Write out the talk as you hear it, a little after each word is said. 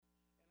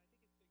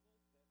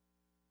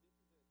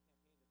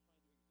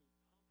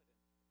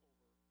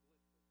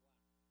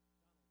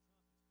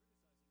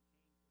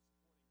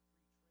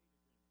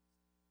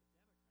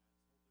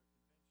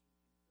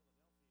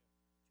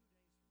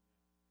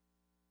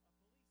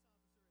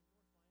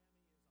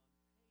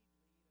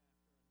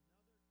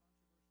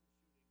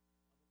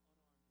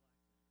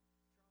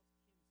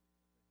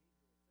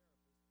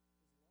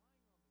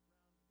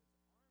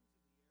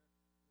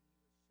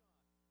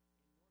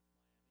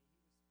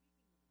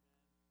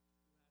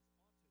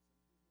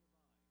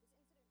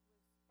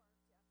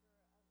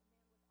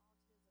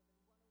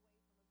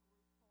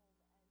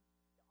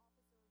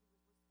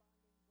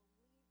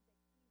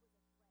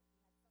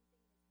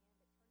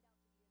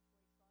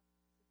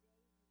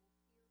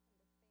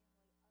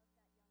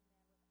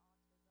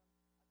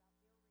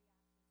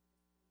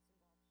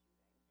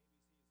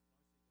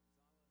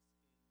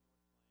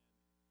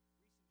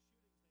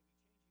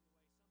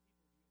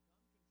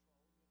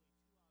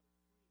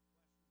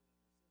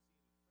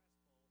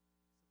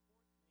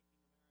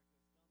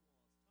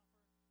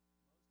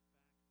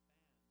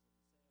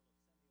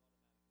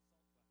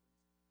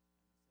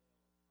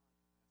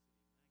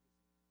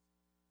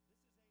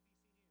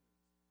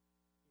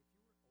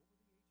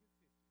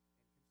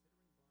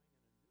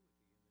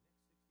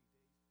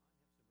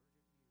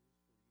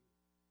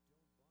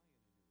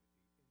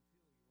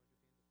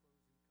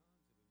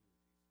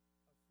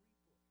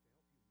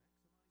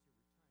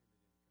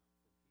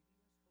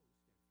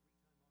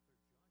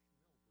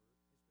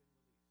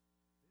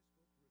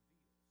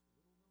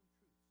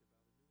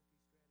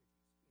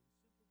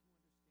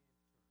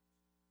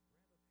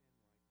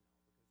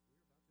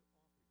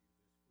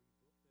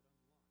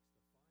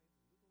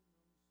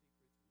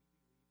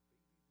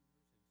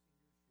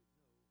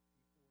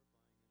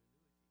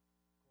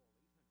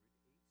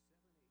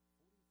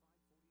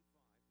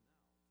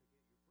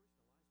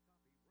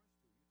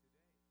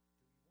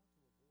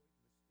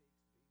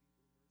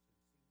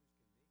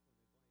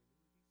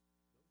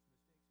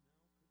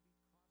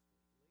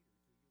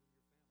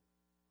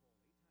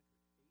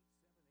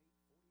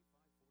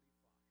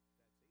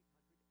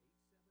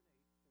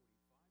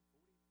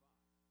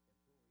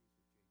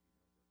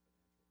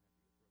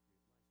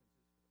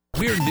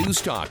We're News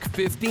Talk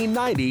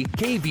 1590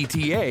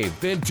 KBTA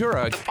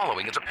Ventura. The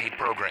following is a paid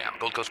program.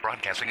 Gold Coast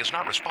Broadcasting is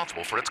not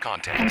responsible for its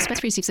content.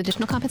 Express receives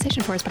additional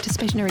compensation for its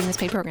participation during this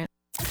paid program.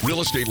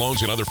 Real estate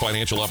loans and other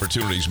financial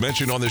opportunities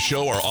mentioned on this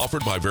show are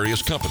offered by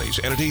various companies,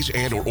 entities,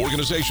 and or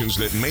organizations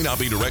that may not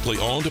be directly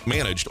owned,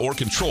 managed, or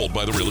controlled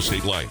by the Real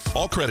Estate Life.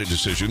 All credit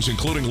decisions,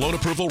 including loan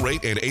approval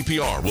rate and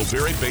APR, will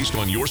vary based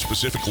on your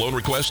specific loan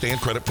request and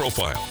credit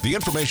profile. The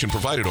information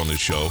provided on this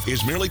show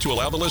is merely to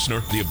allow the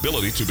listener the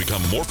ability to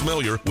become more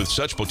familiar with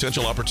such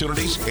potential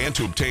opportunities and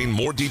to obtain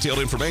more detailed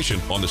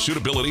information on the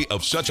suitability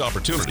of such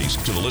opportunities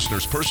to the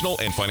listener's personal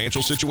and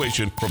financial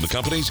situation from the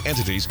companies,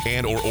 entities,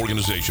 and or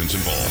organizations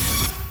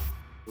involved.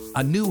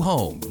 A new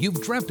home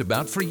you've dreamt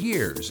about for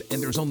years, and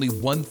there's only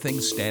one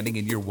thing standing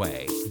in your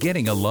way: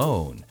 getting a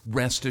loan.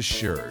 Rest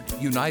assured,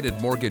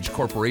 United Mortgage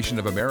Corporation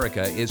of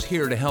America is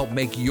here to help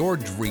make your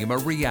dream a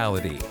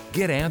reality.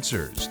 Get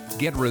answers,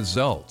 get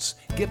results,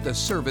 get the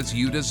service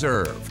you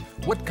deserve.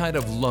 What kind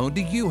of loan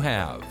do you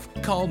have?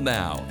 Call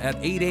now at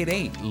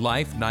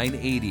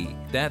 888-LIFE-980.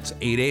 That's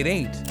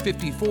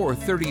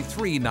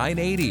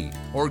 888-5433-980.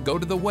 Or go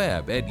to the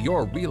web at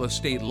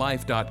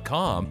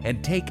yourrealestatelife.com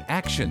and take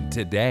action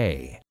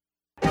today.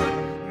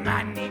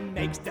 Money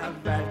makes the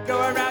world go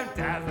around,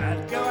 the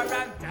world go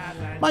around, the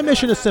world. My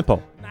mission is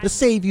simple: to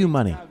save you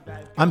money.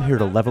 I'm here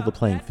to level the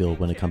playing field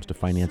when it comes to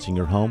financing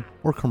your home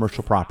or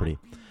commercial property.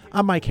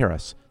 I'm Mike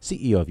Harris,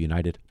 CEO of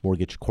United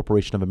Mortgage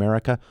Corporation of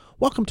America.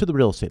 Welcome to the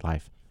Real Estate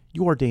Life,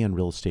 your day in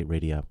real estate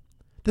radio.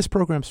 This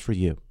program's for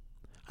you.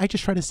 I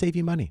just try to save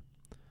you money.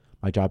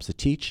 My job's to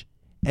teach,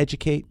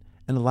 educate,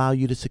 and allow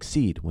you to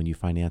succeed when you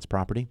finance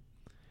property.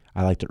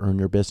 I like to earn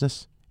your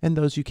business and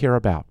those you care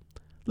about.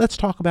 Let's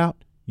talk about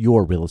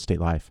your real estate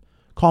life.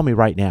 Call me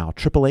right now,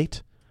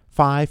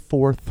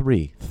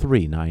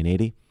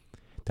 888-543-3980.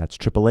 That's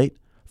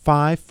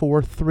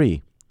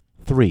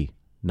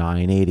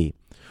 888-543-3980.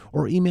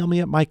 Or email me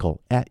at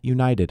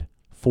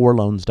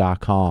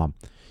michael@united4loans.com.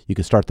 You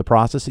can start the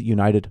process at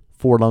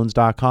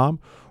united4loans.com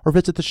or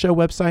visit the show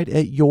website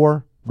at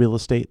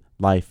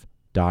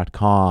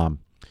yourrealestatelife.com.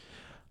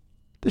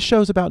 This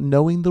show's about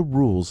knowing the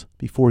rules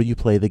before you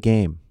play the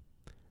game.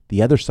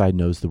 The other side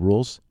knows the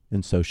rules,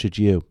 and so should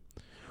you.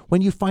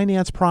 When you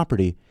finance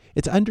property,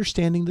 it's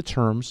understanding the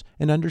terms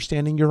and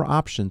understanding your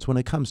options when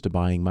it comes to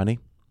buying money.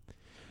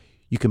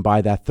 You can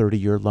buy that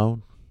 30-year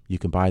loan. You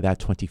can buy that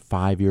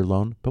 25-year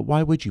loan. But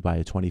why would you buy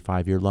a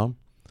 25-year loan?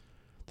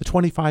 The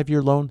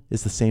 25-year loan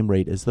is the same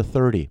rate as the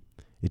 30.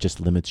 It just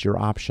limits your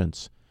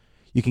options.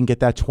 You can get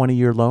that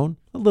 20-year loan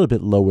a little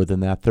bit lower than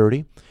that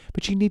 30,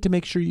 but you need to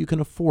make sure you can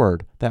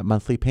afford that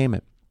monthly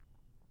payment.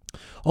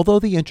 Although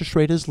the interest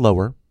rate is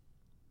lower,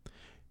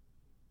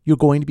 you're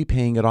going to be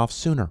paying it off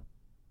sooner,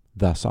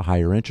 thus a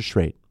higher interest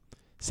rate.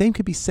 Same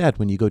could be said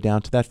when you go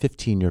down to that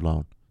 15-year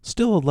loan.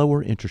 Still a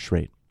lower interest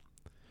rate,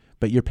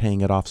 but you're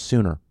paying it off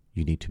sooner.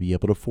 You need to be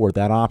able to afford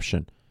that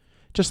option,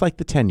 just like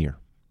the 10-year.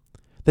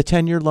 The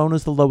 10-year loan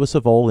is the lowest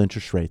of all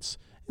interest rates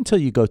until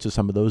you go to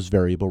some of those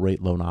variable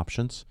rate loan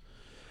options.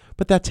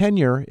 But that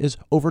 10-year is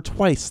over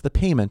twice the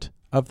payment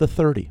of the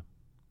 30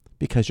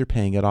 because you're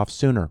paying it off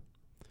sooner.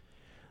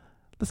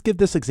 Let's give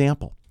this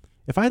example.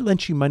 If I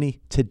lent you money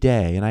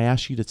today and I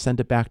ask you to send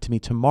it back to me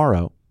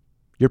tomorrow,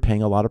 you're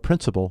paying a lot of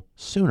principal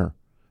sooner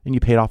and you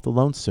paid off the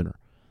loan sooner.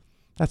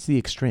 That's the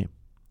extreme.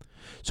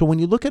 So when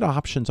you look at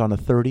options on a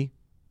 30,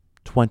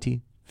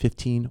 20,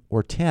 15,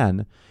 or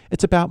 10,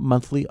 it's about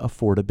monthly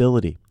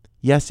affordability.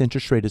 Yes,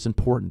 interest rate is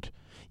important.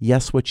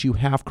 Yes, what you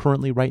have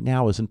currently right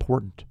now is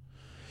important.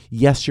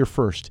 Yes, you're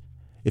first.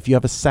 If you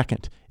have a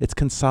second, it's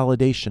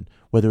consolidation,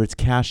 whether it's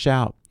cash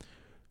out.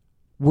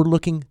 We're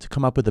looking to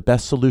come up with the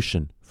best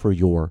solution for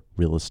your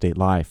real estate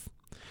life.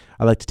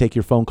 I'd like to take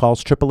your phone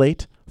calls,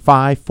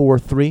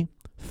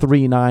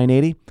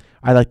 888-543-3980.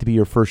 I like to be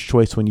your first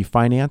choice when you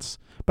finance,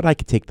 but I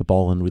could take the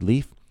ball in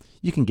relief.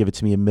 You can give it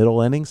to me in middle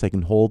innings. I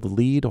can hold the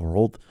lead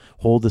or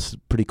hold this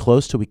pretty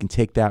close so we can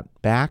take that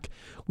back.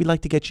 We'd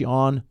like to get you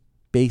on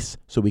base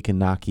so we can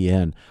knock you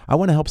in. I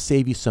want to help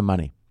save you some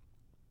money.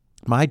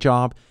 My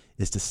job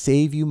is to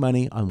save you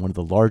money on one of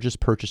the largest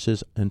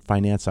purchases and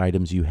finance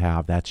items you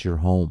have. That's your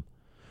home.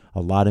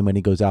 A lot of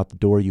money goes out the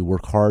door. You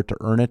work hard to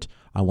earn it.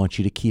 I want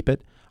you to keep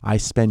it. I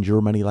spend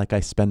your money like I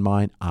spend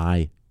mine.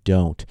 I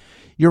don't.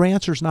 Your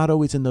answer's not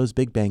always in those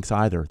big banks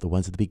either. The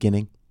ones at the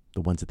beginning,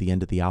 the ones at the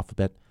end of the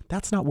alphabet.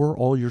 That's not where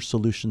all your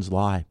solutions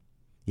lie.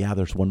 Yeah,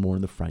 there's one more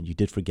in the front. You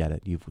did forget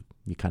it. You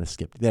kind of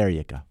skipped. There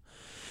you go.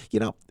 You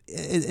know,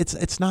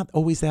 it's not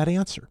always that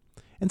answer.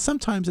 And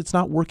sometimes it's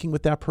not working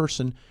with that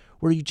person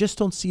where you just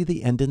don't see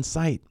the end in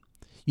sight.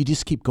 You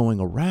just keep going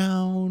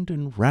around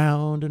and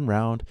round and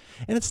round.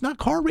 And it's not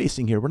car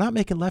racing here. We're not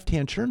making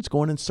left-hand turns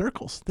going in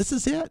circles. This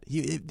is it.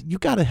 You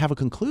got to have a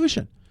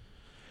conclusion.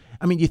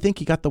 I mean, you think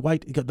you got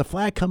the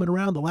flag coming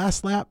around the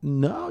last lap?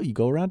 No, you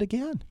go around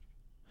again.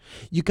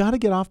 You got to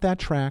get off that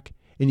track,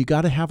 and you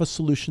got to have a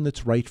solution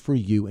that's right for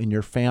you and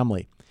your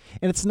family.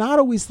 And it's not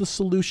always the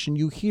solution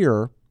you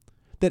hear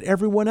that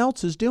everyone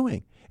else is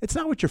doing. It's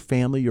not what your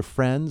family, your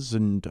friends,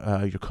 and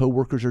your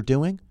coworkers are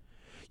doing.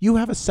 You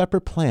have a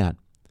separate plan,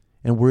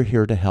 and we're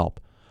here to help.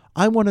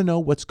 I want to know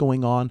what's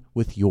going on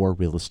with your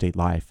real estate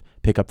life.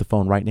 Pick up the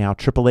phone right now,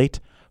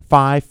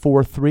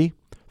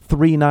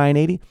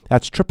 888-543-3980.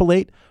 That's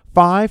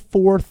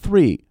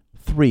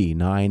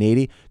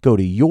 888-543-3980. Go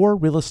to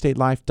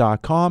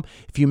yourrealestatelife.com.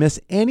 If you miss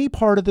any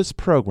part of this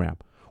program,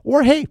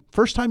 or hey,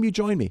 first time you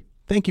join me,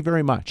 thank you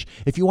very much.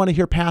 If you want to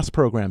hear past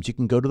programs, you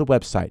can go to the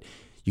website.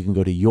 You can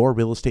go to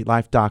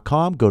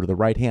yourrealestatelife.com, go to the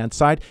right-hand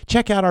side,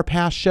 check out our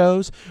past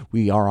shows.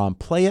 We are on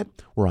Play It.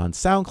 We're on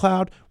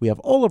SoundCloud. We have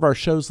all of our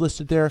shows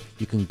listed there.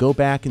 You can go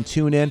back and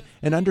tune in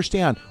and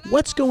understand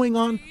what's going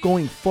on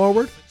going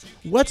forward,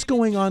 what's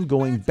going on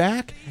going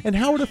back, and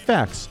how it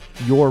affects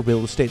your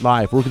real estate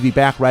life. We're going to be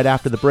back right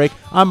after the break.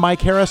 I'm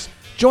Mike Harris.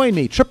 Join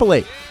me,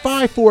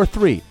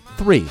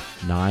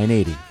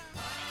 888-543-3980.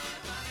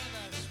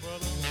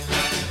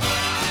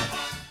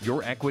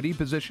 Your equity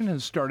position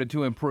has started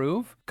to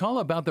improve? Call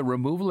about the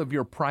removal of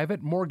your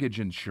private mortgage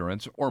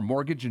insurance or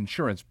mortgage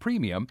insurance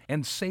premium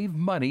and save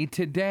money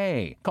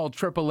today. Call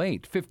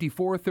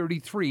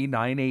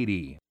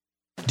 888-543-3980.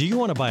 Do you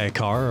want to buy a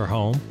car or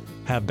home?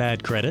 Have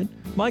bad credit?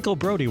 Michael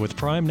Brody with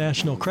Prime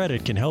National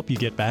Credit can help you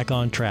get back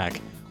on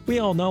track. We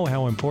all know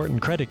how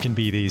important credit can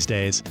be these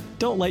days.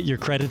 Don't let your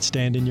credit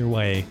stand in your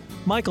way.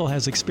 Michael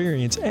has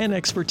experience and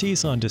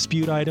expertise on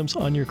dispute items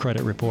on your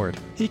credit report.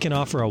 He can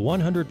offer a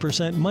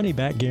 100%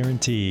 money-back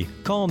guarantee.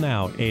 Call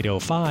now,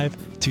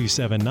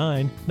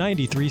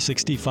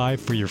 805-279-9365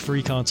 for your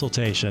free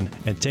consultation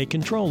and take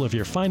control of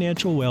your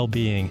financial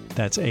well-being.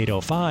 That's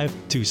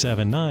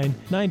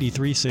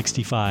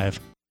 805-279-9365.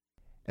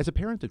 As a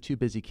parent of two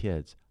busy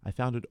kids, I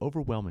found it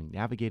overwhelming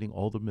navigating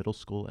all the middle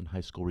school and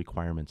high school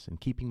requirements and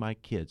keeping my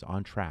kids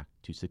on track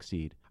to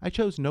succeed. I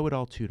chose Know It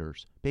All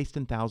Tutors, based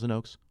in Thousand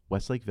Oaks,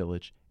 Westlake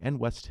Village, and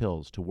West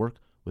Hills, to work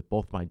with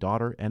both my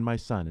daughter and my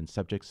son in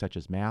subjects such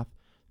as math,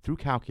 through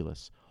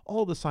calculus,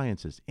 all the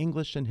sciences,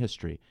 English and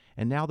history,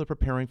 and now they're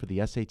preparing for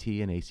the SAT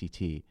and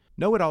ACT.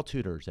 Know It All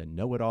Tutors at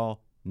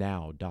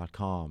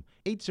knowitallnow.com.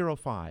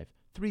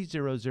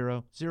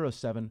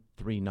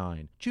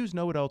 805-300-0739. Choose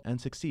Know It All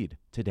and succeed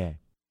today.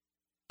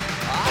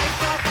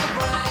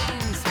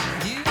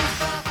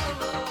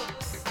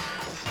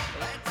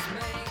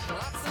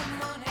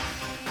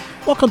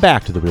 Welcome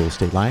back to The Real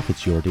Estate Life.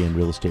 It's your day in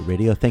real estate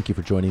radio. Thank you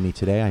for joining me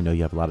today. I know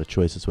you have a lot of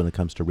choices when it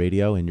comes to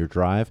radio in your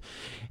drive.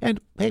 And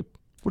hey,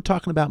 we're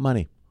talking about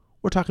money.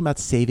 We're talking about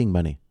saving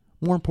money.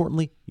 More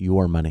importantly,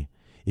 your money.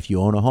 If you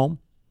own a home,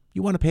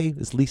 you want to pay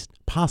as least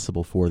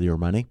possible for your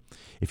money.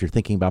 If you're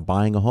thinking about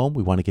buying a home,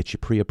 we want to get you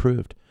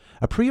pre-approved.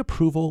 A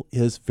pre-approval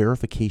is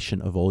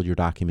verification of all your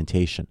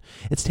documentation.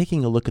 It's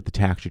taking a look at the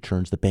tax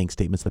returns, the bank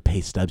statements, the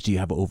pay stubs. Do you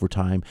have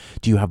overtime?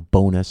 Do you have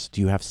bonus? Do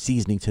you have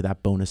seasoning to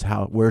that bonus?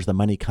 Where's the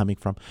money coming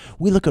from?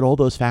 We look at all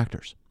those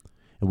factors,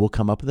 and we'll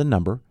come up with a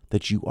number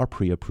that you are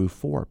pre-approved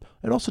for.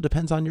 It also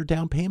depends on your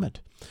down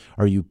payment.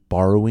 Are you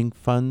borrowing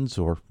funds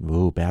or,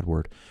 bad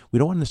word. We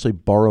don't want to necessarily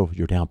borrow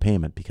your down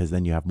payment because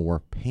then you have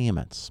more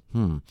payments.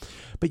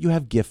 But you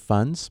have gift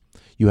funds.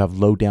 You have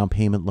low down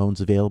payment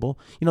loans available.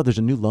 You know, there's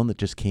a new loan that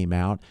just came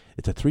out.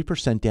 It's a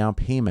 3% down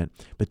payment,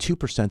 but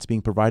 2% is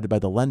being provided by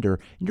the lender,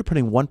 and you're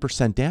putting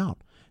 1% down.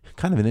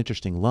 Kind of an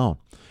interesting loan.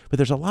 But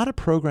there's a lot of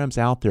programs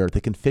out there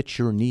that can fit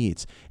your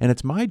needs, and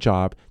it's my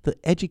job to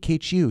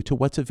educate you to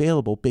what's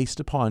available based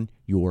upon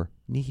your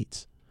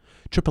needs.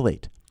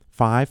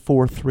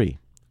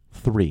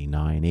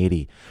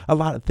 888-543-3980. A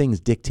lot of things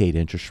dictate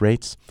interest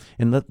rates.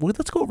 And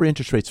let's go over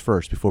interest rates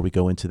first before we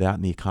go into that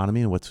and the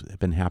economy and what's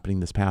been happening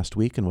this past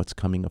week and what's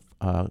coming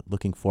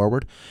looking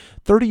forward.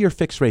 30-year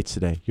fixed rates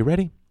today. You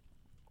ready?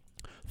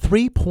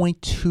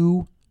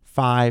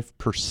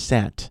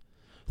 3.25%.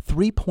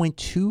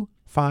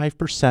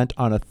 3.25%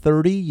 on a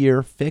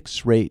 30-year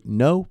fixed rate,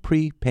 no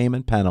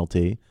prepayment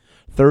penalty.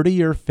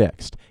 30-year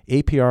fixed,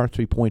 APR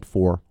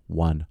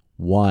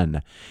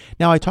 3.411.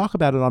 Now, I talk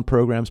about it on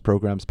programs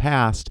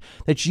past,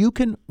 that you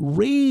can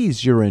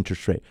raise your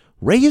interest rate.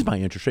 Raise my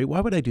interest rate?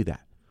 Why would I do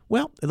that?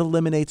 Well, it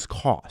eliminates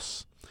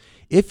costs.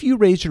 If you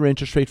raise your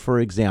interest rate, for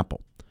example,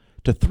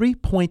 to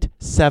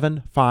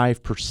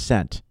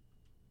 3.75%,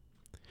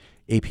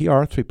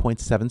 APR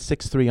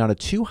 3.763 on a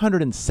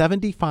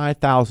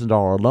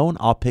 $275,000 loan,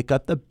 I'll pick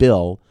up the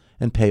bill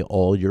and pay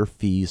all your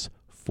fees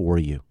for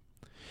you.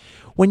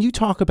 When you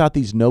talk about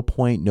these no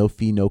point, no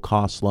fee, no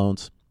cost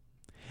loans,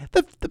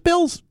 the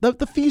bills,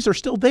 the fees are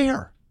still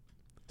there.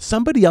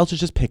 Somebody else is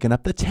just picking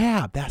up the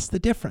tab. That's the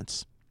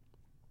difference.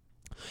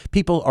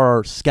 People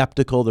are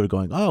skeptical. They're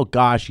going, oh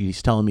gosh,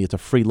 he's telling me it's a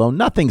free loan.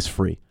 Nothing's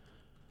free.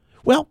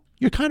 Well,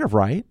 you're kind of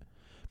right.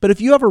 But if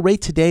you have a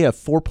rate today of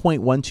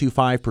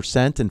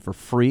 4.125% and for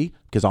free,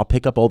 because I'll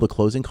pick up all the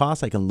closing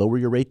costs, I can lower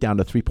your rate down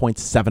to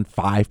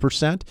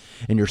 3.75%,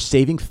 and you're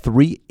saving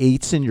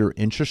 3/8 in your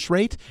interest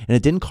rate, and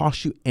it didn't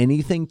cost you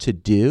anything to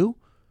do,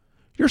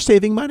 you're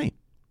saving money.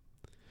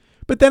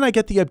 But then I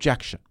get the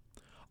objection.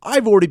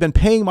 I've already been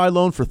paying my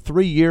loan for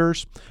 3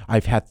 years.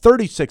 I've had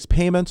 36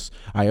 payments.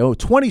 I owe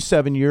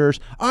 27 years.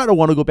 I don't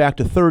want to go back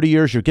to 30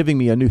 years. You're giving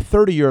me a new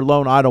 30-year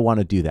loan. I don't want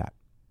to do that.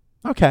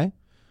 Okay.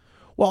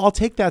 Well, I'll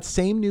take that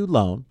same new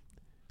loan.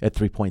 at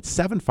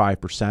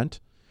 3.75%.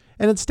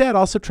 And instead,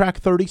 I'll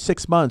subtract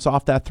 36 months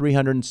off that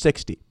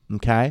 360.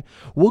 Okay?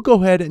 We'll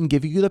go ahead and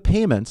give you the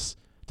payments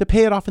to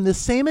pay it off in the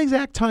same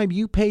exact time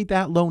you paid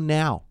that loan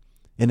now.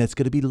 And it's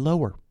going to be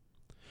lower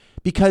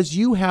because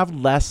you have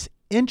less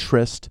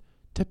interest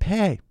to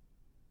pay.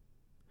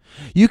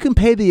 You can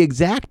pay the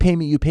exact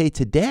payment you pay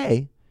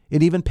today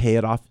and even pay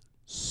it off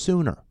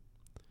sooner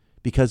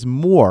because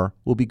more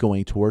will be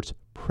going towards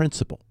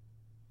principal.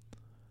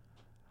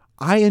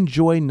 I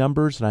enjoy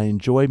numbers and I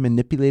enjoy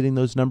manipulating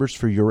those numbers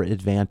for your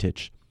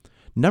advantage.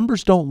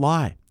 Numbers don't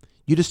lie.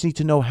 You just need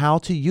to know how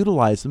to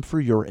utilize them for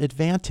your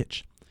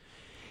advantage.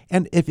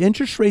 And if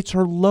interest rates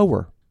are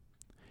lower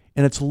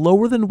and it's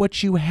lower than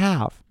what you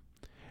have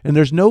and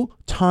there's no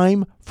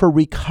time for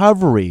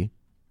recovery,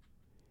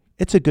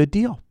 it's a good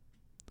deal.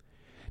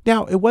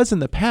 Now, it was in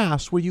the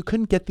past where you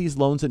couldn't get these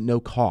loans at no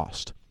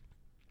cost.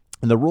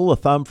 And the rule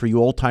of thumb for you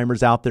old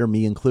timers out there,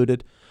 me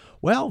included,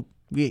 well,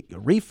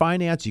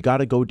 refinance, you got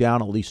to go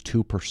down at least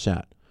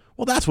 2%.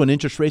 Well, that's when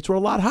interest rates were a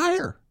lot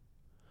higher.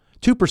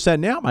 2%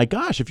 now, my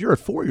gosh, if you're at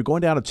 4, you're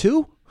going down to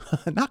 2?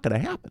 Not going to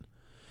happen.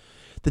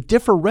 The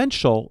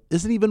differential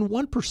isn't even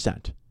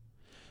 1%.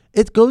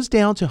 It goes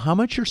down to how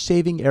much you're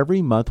saving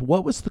every month,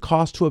 what was the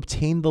cost to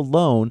obtain the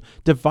loan,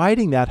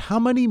 dividing that how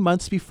many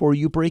months before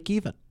you break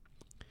even.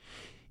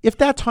 If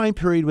that time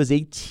period was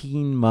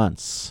 18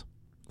 months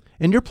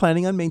and you're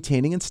planning on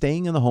maintaining and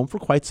staying in the home for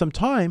quite some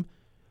time,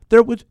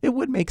 it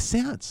would make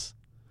sense.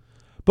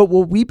 But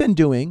what we've been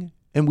doing,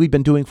 and we've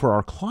been doing for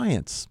our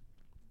clients,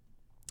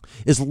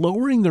 is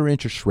lowering their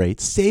interest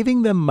rates,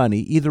 saving them money,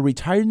 either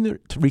retiring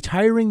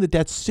the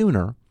debt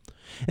sooner,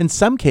 in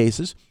some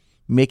cases,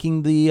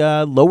 making the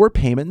lower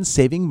payment and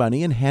saving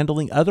money and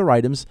handling other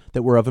items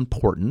that were of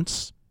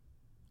importance.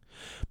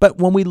 But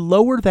when we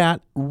lower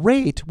that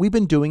rate, we've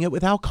been doing it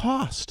without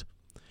cost.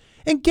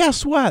 And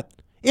guess what?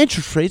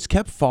 Interest rates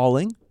kept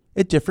falling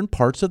at different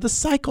parts of the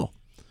cycle.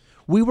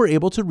 We were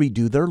able to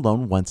redo their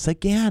loan once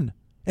again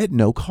at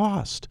no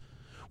cost.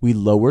 We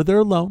lower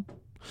their loan,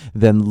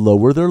 then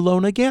lower their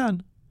loan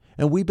again,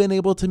 and we've been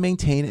able to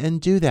maintain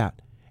and do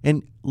that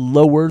and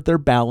lower their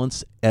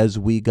balance as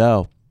we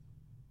go.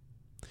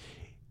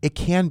 It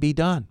can be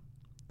done.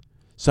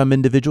 Some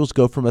individuals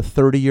go from a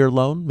 30-year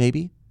loan,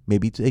 maybe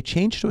they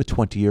change to a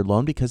 20-year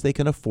loan because they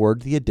can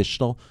afford the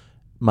additional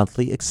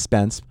monthly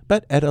expense,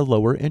 but at a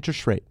lower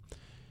interest rate.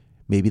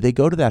 Maybe they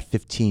go to that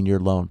 15-year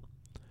loan.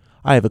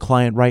 I have a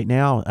client right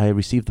now. I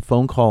received the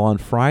phone call on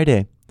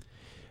Friday.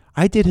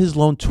 I did his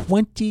loan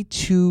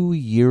 22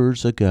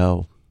 years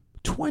ago.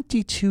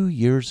 22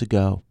 years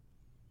ago.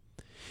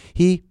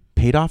 He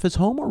paid off his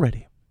home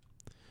already,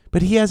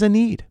 but he has a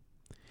need.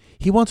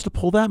 He wants to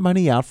pull that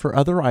money out for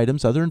other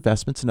items, other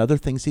investments, and other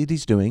things that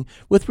he's doing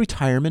with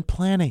retirement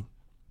planning.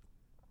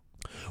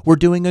 We're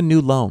doing a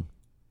new loan.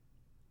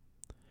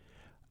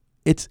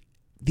 It's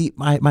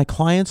my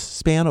clients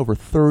span over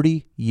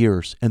 30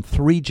 years and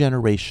 3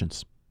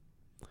 generations.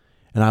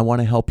 And I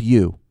want to help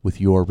you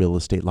with your real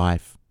estate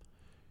life.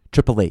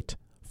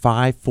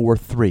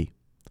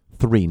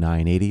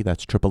 888-543-3980.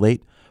 That's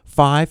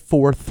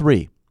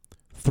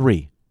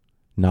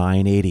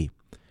 888-543-3980.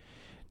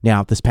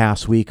 Now, this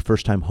past week,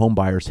 first-time home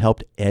buyers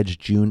helped edge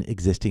June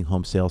existing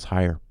home sales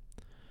higher.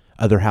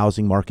 Other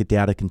housing market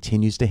data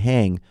continues to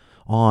hang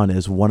on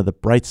as one of the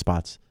bright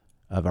spots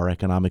of our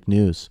economic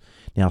news.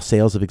 Now,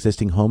 sales of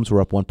existing homes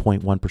were up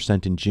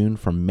 1.1% in June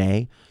from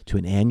May to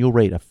an annual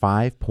rate of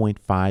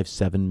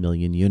 5.57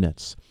 million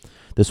units.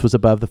 This was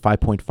above the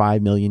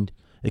 5.5 million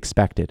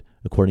expected,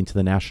 according to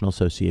the National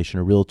Association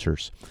of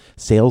Realtors.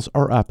 Sales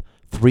are up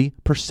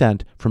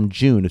 3% from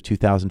June of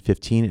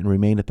 2015 and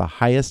remain at the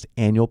highest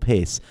annual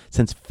pace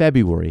since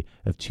February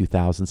of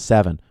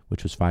 2007,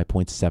 which was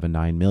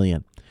 5.79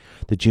 million.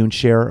 The June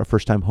share of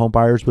first-time home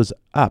buyers was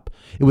up.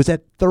 It was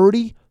at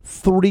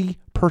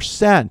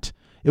 33%.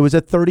 It was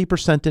at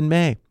 30% in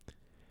May. I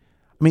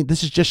mean,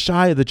 this is just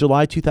shy of the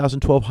July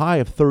 2012 high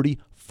of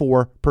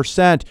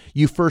 34%.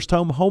 You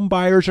first-home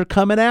buyers are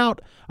coming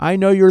out. I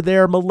know you're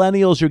there.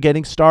 Millennials, you're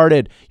getting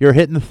started. You're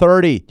hitting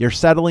 30. You're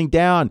settling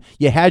down.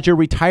 You had your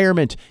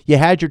retirement. You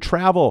had your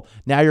travel.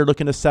 Now you're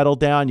looking to settle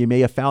down. You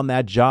may have found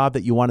that job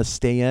that you want to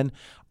stay in.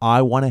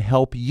 I want to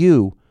help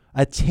you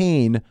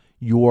attain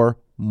your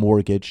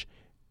mortgage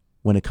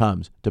when it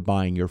comes to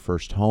buying your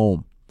first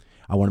home.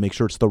 I want to make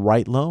sure it's the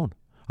right loan.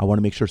 I want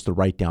to make sure it's the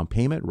right down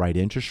payment, right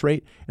interest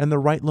rate, and the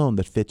right loan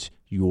that fits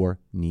your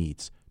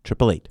needs.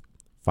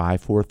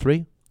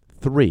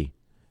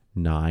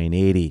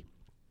 888-543-3980.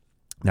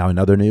 Now, in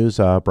other news,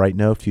 bright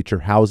note, future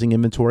housing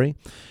inventory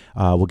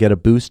will get a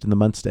boost in the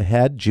months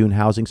ahead. June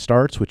housing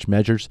starts, which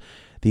measures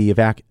the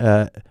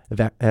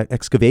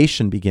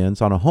excavation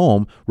begins on a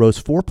home,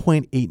 rose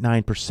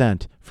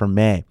 4.89% from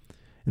May.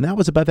 And that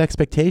was above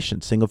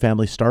expectations.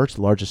 Single-family starts,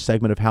 the largest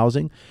segment of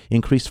housing,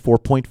 increased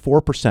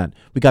 4.4%.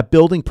 We got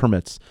building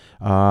permits,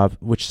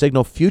 which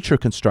signal future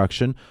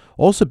construction,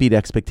 also beat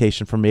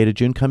expectation from May to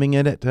June, coming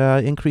in at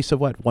increase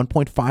of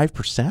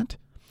 1.5%?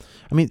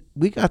 I mean,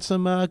 we got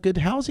some good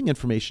housing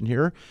information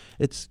here.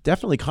 It's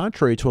definitely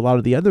contrary to a lot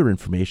of the other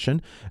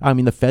information. I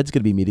mean, the Fed's going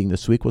to be meeting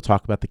this week. We'll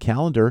talk about the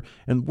calendar,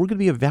 and we're going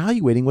to be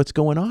evaluating what's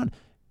going on.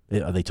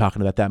 Are they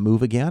talking about that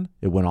move again?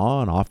 It went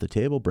on, off the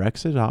table,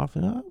 Brexit off.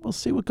 We'll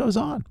see what goes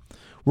on.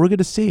 We're going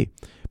to see.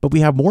 But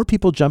we have more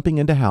people jumping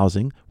into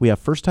housing. We have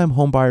first-time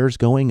home buyers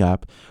going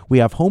up. We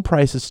have home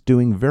prices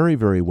doing very,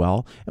 very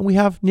well. And we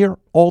have near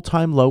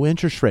all-time low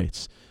interest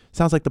rates.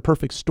 Sounds like the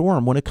perfect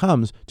storm when it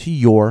comes to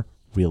your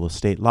real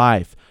estate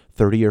life.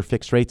 30-year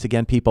fixed rates,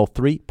 again, people,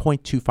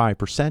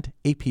 3.25%,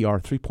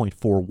 APR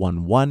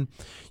 3.411.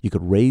 You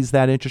could raise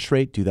that interest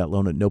rate, do that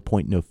loan at no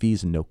point, no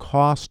fees, and no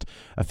cost.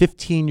 A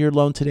 15-year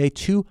loan today,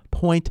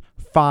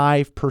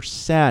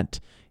 2.5%,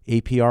 APR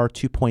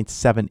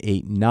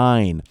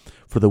 2.789.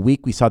 For the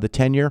week, we saw the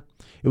 10-year.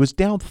 It was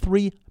down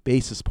 3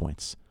 basis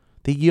points.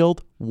 The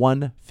yield,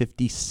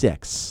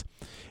 156.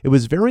 It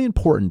was very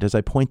important, as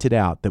I pointed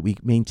out, that we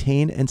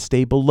maintain and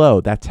stay below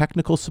that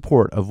technical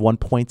support of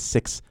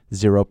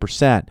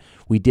 1.60%.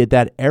 We did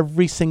that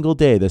every single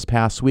day this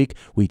past week.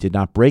 We did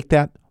not break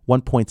that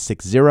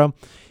 1.60.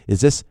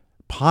 Is this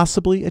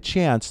possibly a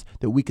chance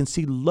that we can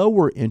see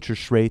lower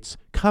interest rates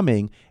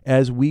coming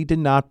as we did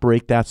not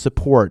break that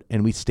support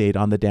and we stayed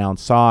on the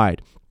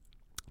downside?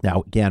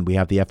 Now, again, we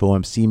have the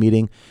FOMC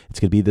meeting. It's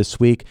going to be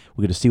this week.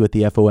 We're going to see what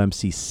the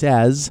FOMC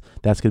says.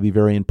 That's going to be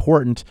very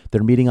important.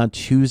 They're meeting on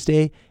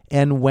Tuesday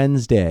and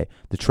Wednesday.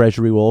 The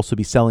Treasury will also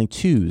be selling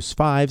 2s,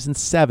 5s, and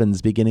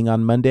 7s beginning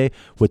on Monday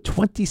with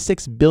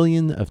 $26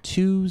 billion of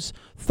 2s,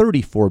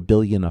 $34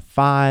 billion of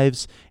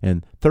 5s,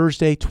 and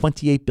Thursday,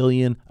 $28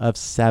 billion of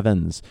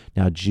 7s.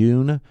 Now,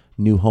 June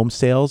new home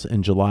sales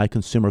and July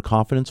consumer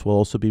confidence will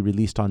also be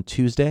released on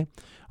Tuesday.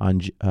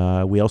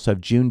 We also have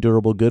June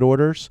durable good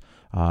orders.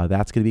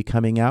 That's going to be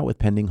coming out with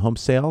pending home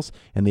sales,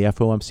 and the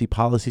FOMC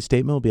policy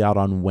statement will be out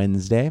on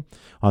Wednesday.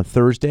 On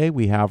Thursday,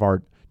 we have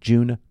our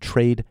June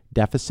trade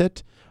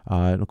deficit,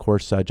 and of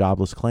course,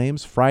 jobless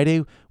claims.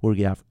 Friday,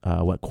 we have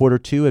quarter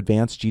 2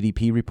 advanced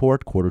GDP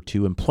report, quarter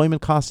 2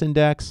 employment cost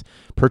index,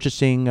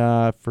 purchasing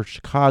for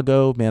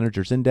Chicago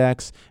managers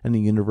index, and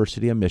the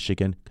University of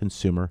Michigan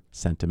consumer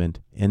sentiment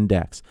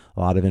index. A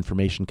lot of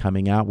information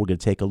coming out. We're going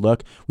to take a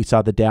look. We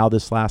saw the Dow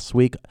this last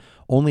week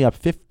only up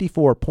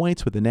 54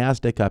 points, with the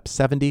Nasdaq up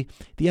 70.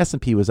 The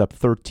S&P was up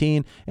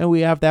 13, and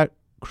we have that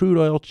crude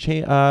oil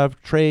trade.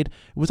 It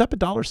was up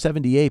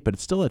 $1.78, but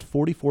it's still at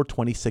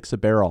 $44.26 a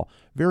barrel.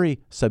 Very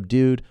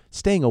subdued,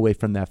 staying away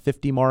from that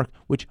 50 mark,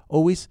 which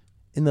always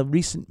in the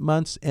recent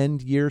months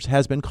and years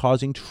has been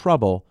causing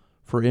trouble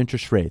for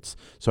interest rates.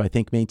 So I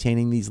think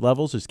maintaining these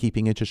levels is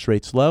keeping interest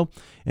rates low,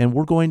 and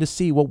we're going to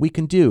see what we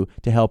can do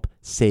to help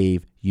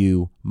save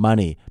you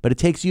money. But it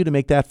takes you to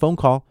make that phone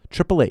call,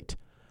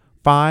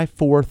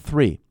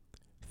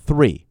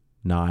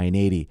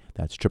 888-543-3980.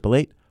 That's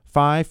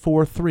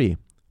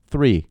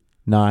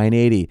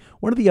 888-543-3980.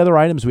 One of the other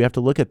items we have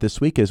to look at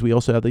this week is we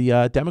also have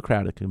the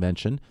Democratic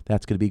convention.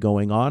 That's going to be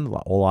going on.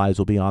 All eyes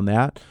will be on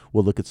that.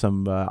 We'll look at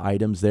some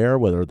items there,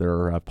 whether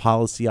they're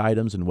policy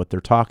items and what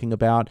they're talking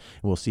about,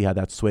 and we'll see how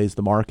that sways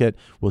the market.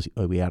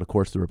 We had, of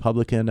course, the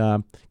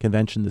Republican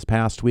convention this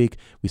past week.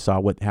 We saw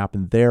what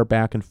happened there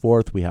back and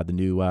forth. We had the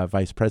new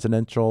vice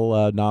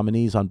presidential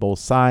nominees on both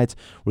sides.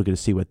 We're going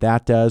to see what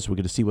that does. We're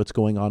going to see what's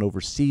going on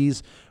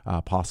overseas,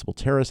 possible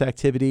terrorist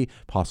activity,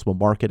 possible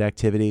market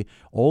activity.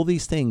 All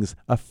these things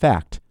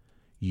affect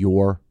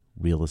your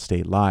real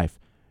estate life.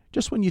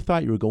 Just when you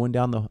thought you were going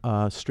down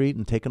the street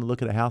and taking a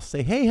look at a house,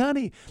 say, hey,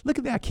 honey, look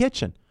at that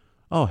kitchen.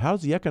 Oh,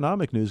 how's the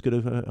economic news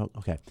going to...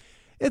 Okay.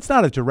 It's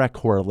not a direct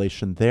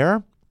correlation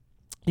there.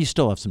 You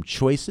still have some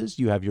choices.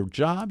 You have your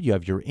job. You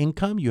have your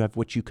income. You have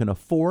what you can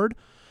afford.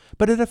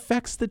 But it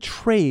affects the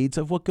trades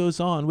of what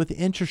goes on with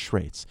interest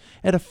rates.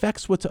 It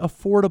affects what's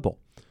affordable.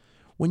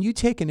 When you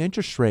take an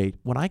interest rate,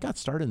 when I got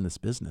started in this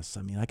business,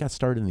 I got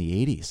started in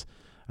the 80s.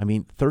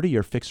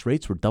 30-year fixed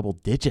rates were double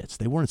digits.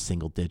 They weren't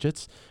single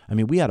digits.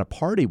 We had a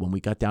party when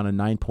we got down to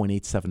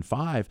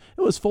 9.875.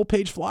 It was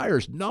full-page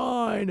flyers,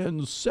 9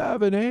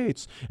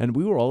 7/8. And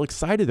we were all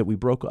excited that we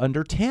broke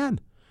under 10.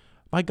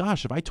 My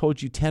gosh, if I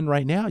told you 10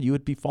 right now, you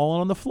would be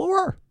falling on the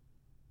floor.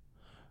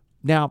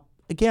 Now,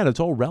 again, it's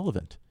all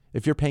relevant.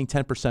 If you're paying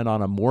 10%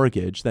 on a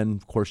mortgage, then,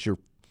 of course, you're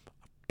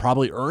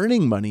probably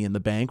earning money in the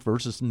bank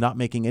versus not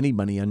making any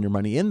money on your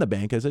money in the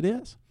bank as it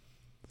is.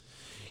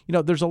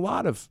 There's a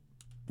lot of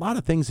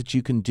things that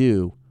you can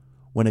do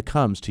when it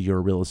comes to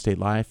your real estate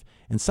life.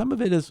 And some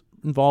of it is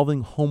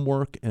involving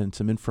homework and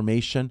some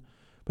information.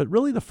 But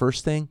really the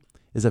first thing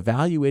is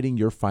evaluating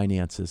your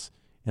finances.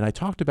 And I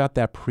talked about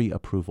that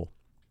pre-approval.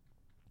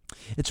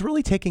 It's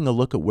really taking a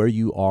look at where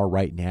you are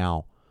right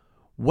now.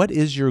 What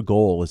is your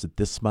goal? Is it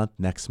this month,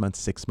 next month,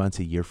 6 months,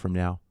 a year from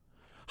now?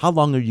 How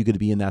long are you going to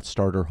be in that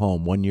starter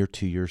home? 1 year,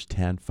 2 years,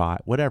 10,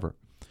 5, whatever.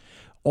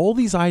 All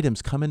these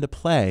items come into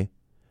play.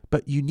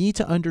 But you need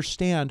to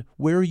understand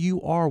where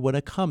you are when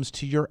it comes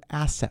to your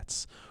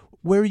assets,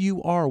 where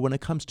you are when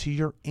it comes to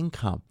your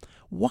income.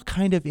 What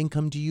kind of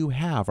income do you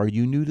have? Are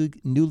you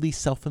newly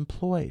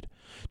self-employed?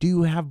 Do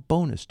you have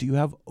bonus? Do you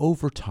have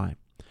overtime?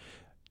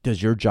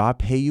 Does your job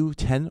pay you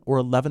 10 or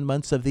 11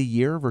 months of the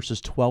year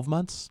versus 12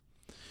 months?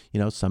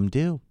 Some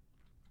do.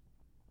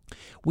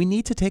 We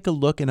need to take a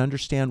look and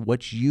understand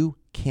what you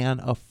can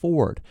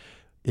afford.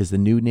 Is the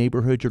new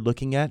neighborhood you're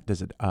looking at,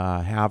 does it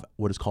have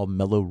what is called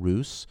mellow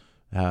roofs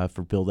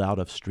for build out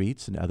of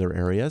streets and other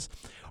areas?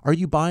 Are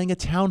you buying a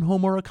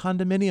townhome or a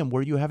condominium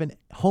where you have a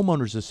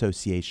homeowners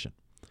association?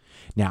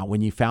 Now,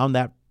 when you found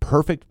that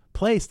perfect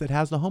place that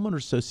has the homeowners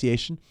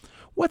association,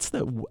 what's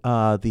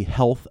the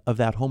health of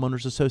that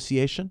homeowners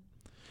association?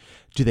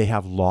 Do they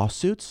have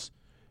lawsuits?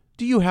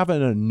 Do you have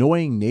an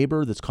annoying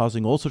neighbor that's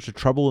causing all sorts of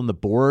trouble in the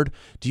board?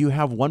 Do you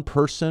have one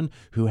person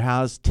who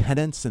has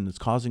tenants and is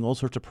causing all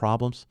sorts of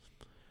problems?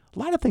 A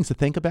lot of things to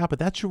think about, but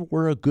that's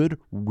where a good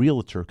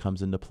realtor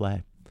comes into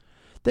play.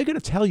 They're going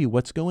to tell you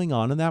what's going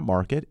on in that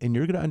market, and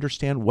you're going to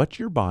understand what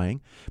you're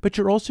buying, but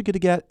you're also going to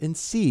get and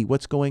see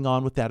what's going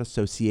on with that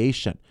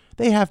association.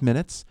 They have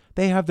minutes,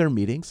 they have their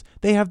meetings,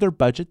 they have their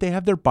budget, they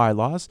have their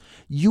bylaws.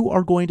 You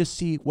are going to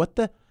see what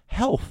the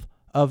health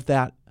of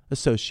that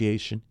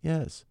association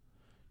is.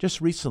 Just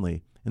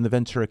recently, in the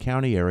Ventura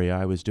County area,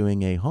 I was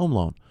doing a home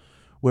loan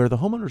where the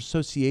homeowners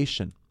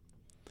association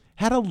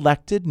had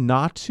elected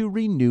not to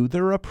renew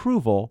their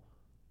approval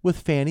with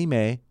Fannie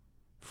Mae,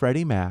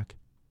 Freddie Mac,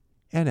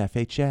 and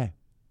FHA.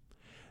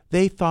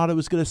 They thought it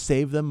was going to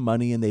save them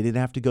money and they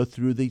didn't have to go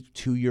through the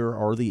 2-year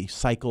or the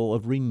cycle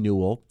of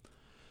renewal.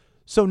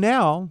 So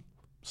now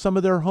some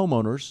of their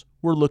homeowners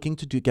were looking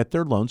to get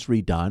their loans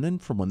redone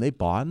and from when they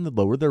bought and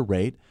lower their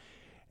rate.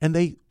 And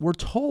they were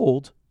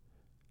told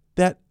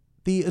that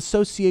the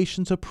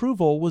association's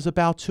approval was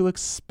about to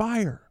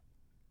expire.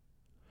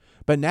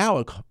 But now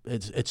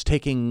it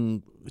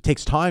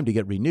takes time to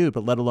get renewed,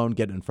 but let alone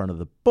get in front of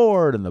the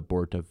board and the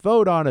board to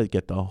vote on it,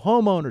 get the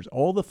homeowners,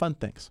 all the fun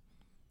things.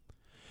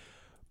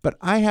 But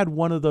I had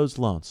one of those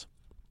loans.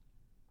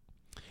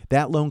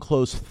 That loan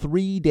closed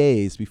 3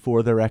 days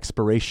before their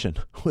expiration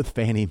with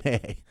Fannie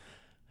Mae.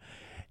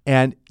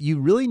 And you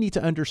really need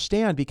to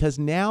understand because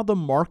now the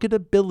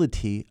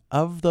marketability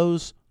of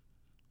those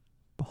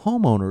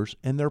homeowners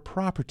and their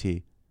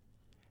property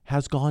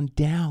has gone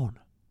down.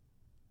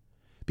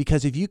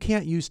 Because if you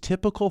can't use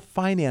typical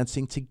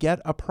financing to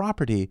get a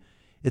property,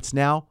 it's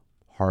now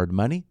hard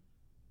money,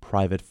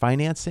 private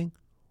financing,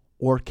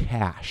 or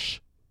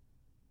cash.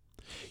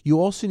 You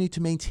also need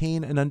to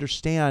maintain and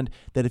understand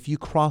that if you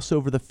cross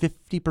over the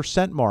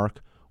 50%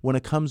 mark when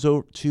it comes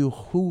to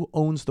who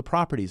owns the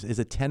properties, is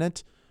it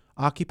tenant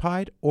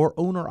occupied or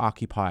owner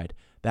occupied?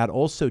 That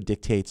also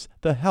dictates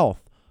the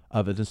health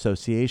of an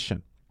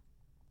association.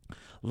 A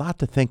lot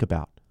to think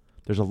about.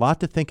 There's a lot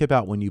to think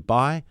about when you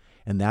buy,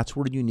 and that's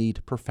where you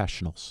need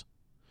professionals.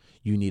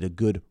 You need a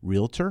good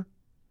realtor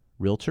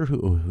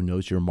who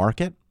knows your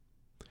market.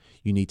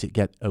 You need to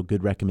get a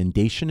good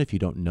recommendation if you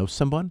don't know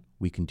someone.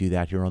 We can do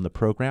that here on the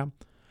program.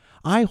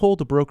 I hold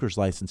a broker's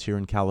license here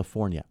in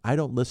California. I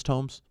don't list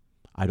homes.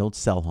 I don't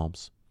sell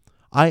homes.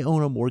 I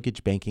own a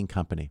mortgage banking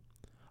company.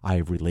 I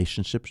have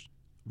relationships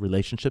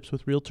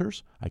with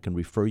realtors. I can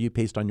refer you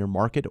based on your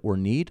market or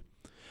need.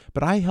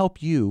 But I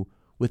help you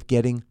with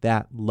getting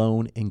that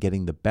loan and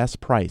getting the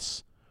best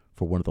price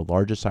for one of the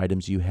largest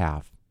items you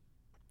have.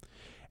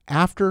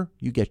 After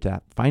you get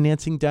that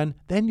financing done,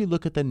 then you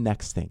look at the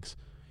next things.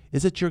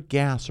 Is it your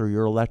gas or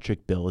your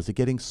electric bill? Is it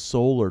getting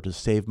solar to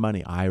save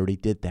money? I already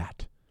did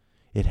that.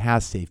 It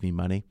has saved me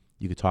money.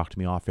 You could talk to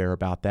me off air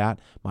about that.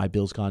 My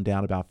bill's gone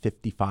down about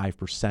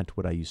 55%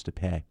 what I used to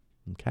pay.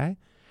 Okay?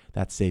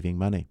 That's saving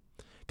money.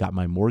 Got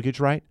my mortgage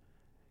right.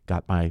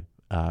 Got my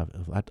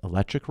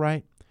electric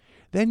right.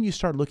 Then you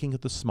start looking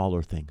at the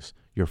smaller things.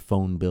 Your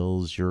phone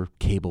bills, your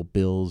cable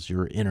bills,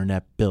 your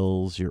internet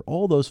bills,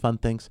 all those fun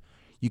things.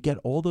 You get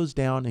all those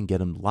down and get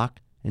them locked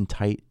and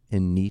tight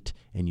and neat,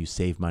 and you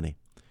save money.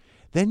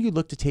 Then you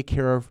look to take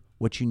care of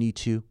what you need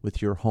to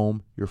with your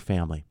home, your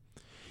family.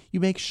 You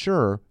make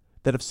sure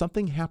that if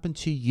something happened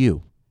to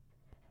you,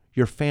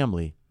 your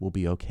family will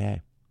be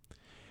okay.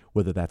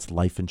 Whether that's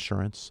life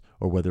insurance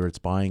or whether it's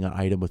buying an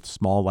item with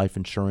small life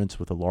insurance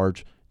with a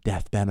large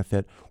death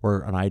benefit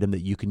or an item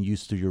that you can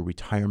use through your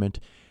retirement.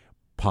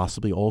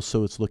 Possibly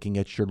also it's looking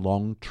at your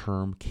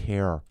long-term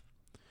care.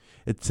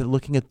 It's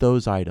looking at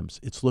those items.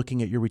 It's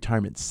looking at your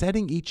retirement,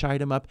 setting each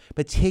item up,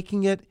 but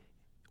taking it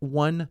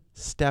one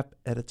step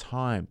at a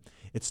time.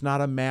 It's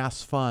not a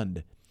mass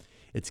fund.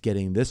 It's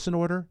getting this in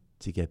order,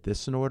 to get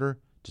this in order,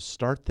 to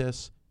start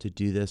this, to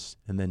do this,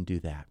 and then do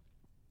that.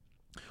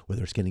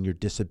 Whether it's getting your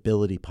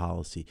disability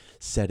policy,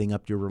 setting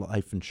up your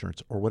life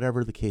insurance, or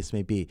whatever the case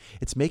may be.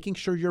 It's making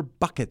sure your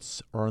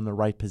buckets are in the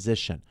right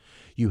position.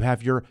 You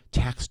have your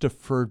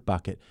tax-deferred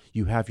bucket.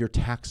 You have your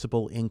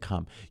taxable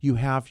income. You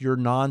have your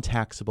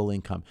non-taxable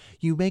income.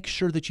 You make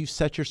sure that you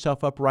set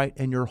yourself up right,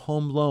 and your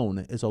home loan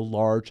is a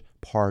large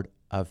part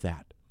of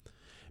that.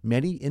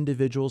 Many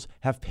individuals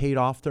have paid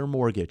off their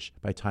mortgage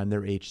by the time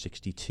they're age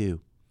 62.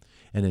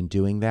 And in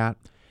doing that,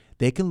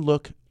 they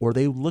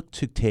look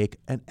to take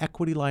an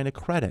equity line of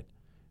credit.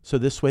 So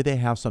this way they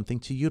have something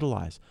to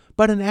utilize.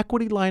 But an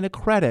equity line of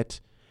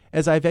credit,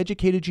 as I've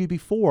educated you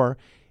before,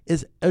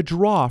 is a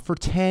draw for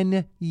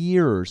 10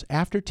 years.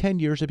 After 10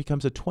 years, it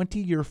becomes a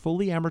 20-year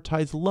fully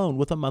amortized loan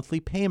with a monthly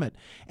payment.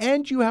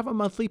 And you have a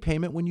monthly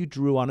payment when you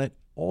drew on it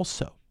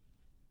also.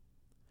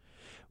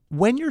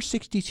 When you're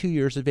 62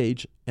 years of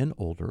age and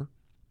older,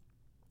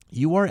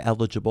 you are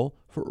eligible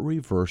for a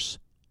reverse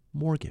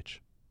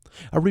mortgage.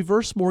 A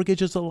reverse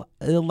mortgage it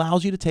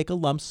allows you to take a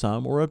lump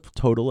sum or a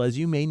total as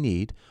you may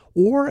need,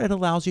 or it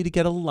allows you to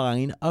get a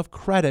line of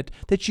credit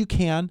that you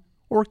can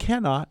or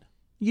cannot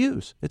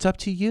use. It's up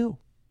to you.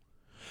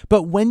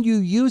 But when you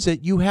use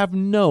it, you have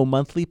no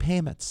monthly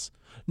payments.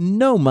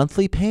 No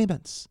monthly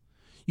payments.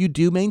 You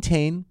do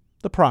maintain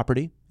the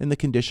property in the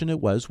condition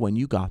it was when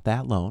you got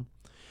that loan.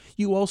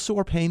 You also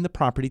are paying the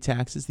property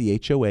taxes, the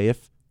HOA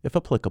if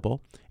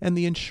applicable, and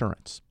the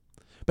insurance.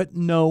 But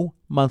no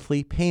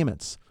monthly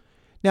payments.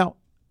 Now,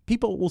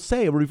 people will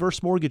say a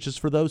reverse mortgage is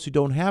for those who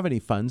don't have any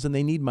funds and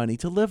they need money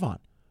to live on.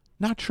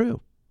 Not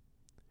true.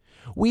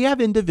 We have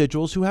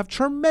individuals who have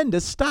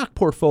tremendous stock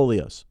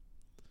portfolios.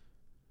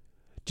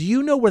 Do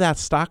you know where that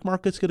stock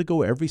market's going to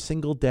go every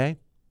single day?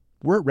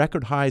 We're at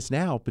record highs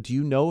now, but do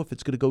you know if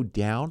it's going to go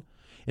down?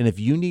 And if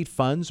you need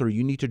funds or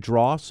you need to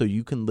draw so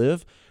you can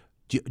live,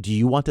 do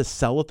you want to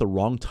sell at the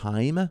wrong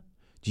time?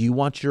 Do you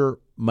want your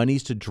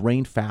monies to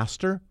drain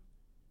faster?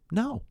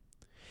 No.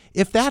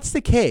 If that's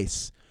the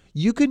case,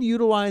 you can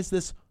utilize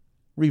this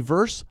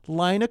reverse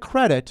line of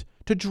credit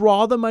to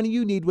draw the money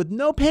you need with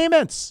no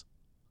payments.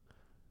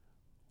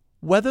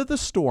 Weather the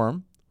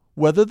storm,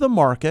 weather the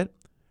market,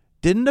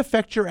 didn't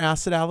affect your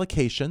asset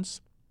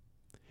allocations,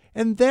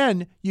 and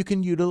then you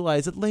can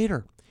utilize it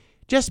later.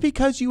 Just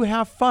because you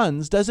have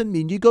funds doesn't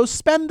mean you go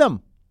spend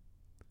them.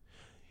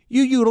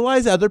 You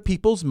utilize other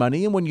people's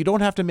money, and when you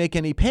don't have to make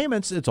any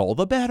payments, it's all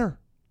the better.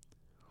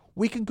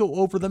 We can go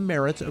over the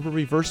merits of a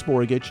reverse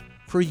mortgage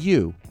for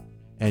you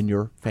and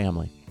your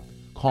family.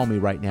 Call me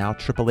right now,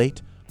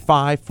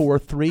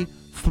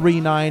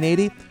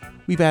 888-543-3980.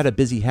 We've had a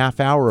busy half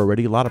hour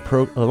already, a lot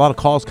of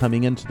calls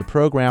coming into the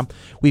program.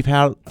 We've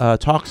had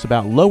talks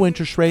about low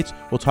interest rates.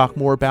 We'll talk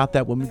more about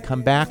that when we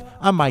come back.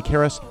 I'm Mike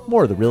Harris.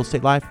 More of the Real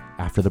Estate Life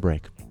after the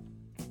break.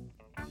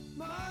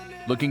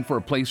 Looking for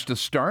a place to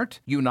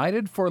start?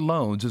 United for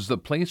Loans is the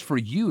place for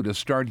you to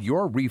start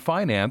your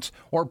refinance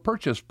or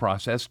purchase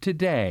process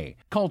today.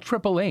 Call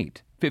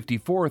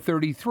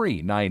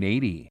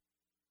 888-543-3980.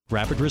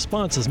 Rapid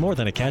response is more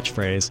than a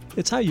catchphrase.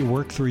 It's how you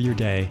work through your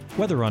day.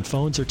 Whether on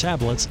phones or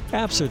tablets,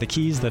 apps are the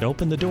keys that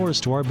open the doors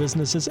to our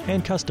businesses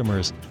and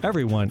customers.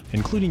 Everyone,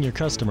 including your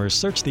customers,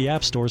 search the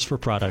app stores for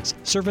products,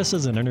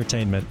 services, and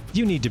entertainment.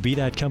 You need to be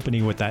that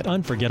company with that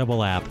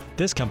unforgettable app.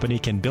 This company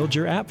can build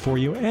your app for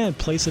you and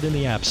place it in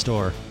the App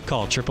Store.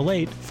 Call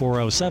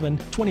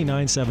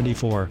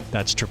 888-407-2974.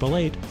 That's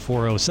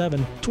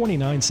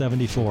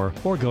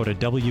 888-407-2974. Or go to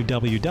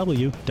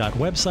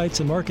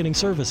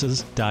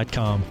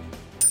www.websitesandmarketingservices.com.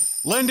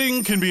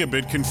 Lending can be a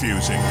bit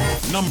confusing.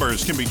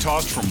 Numbers can be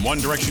tossed from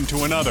one direction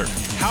to another.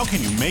 How can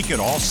you make it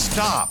all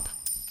stop?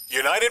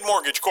 United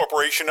Mortgage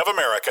Corporation of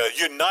America,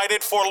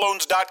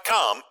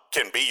 UnitedForLoans.com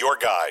can be your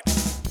guide.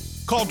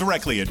 Call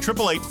directly at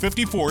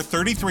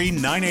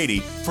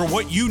 888-543-3980 for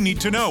what you need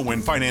to know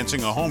when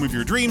financing a home of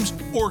your dreams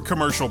or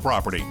commercial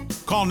property.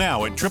 Call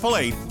now at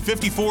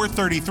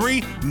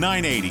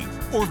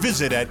 888-543-3980 or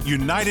visit at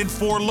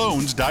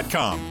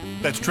UnitedForLoans.com.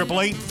 That's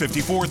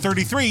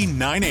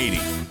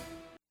 888-543-3980.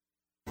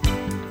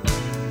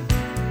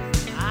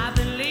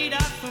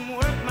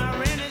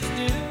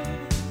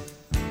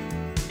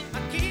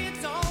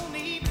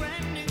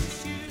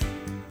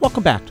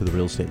 Welcome back to the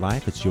Real Estate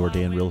Life. It's your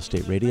day in real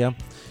estate radio.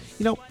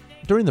 You know,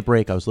 during the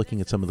break, I was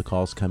looking at some of the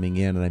calls coming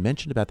in, and I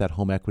mentioned about that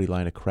home equity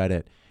line of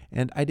credit,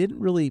 and I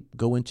didn't really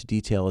go into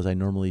detail as I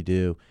normally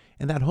do.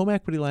 And that home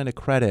equity line of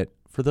credit,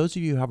 for those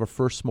of you who have a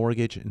first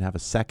mortgage and have a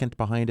second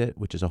behind it,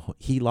 which is a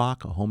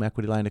HELOC, a home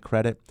equity line of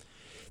credit,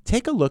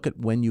 take a look at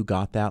when you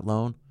got that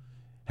loan.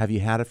 Have you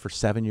had it for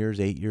 7 years,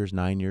 8 years,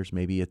 9 years,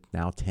 maybe it's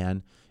now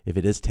 10? If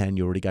it is 10,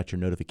 you already got your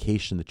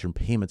notification that your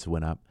payments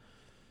went up.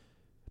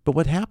 But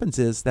what happens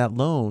is that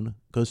loan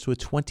goes to a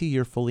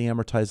 20-year fully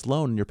amortized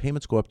loan, and your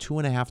payments go up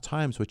 2.5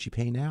 times what you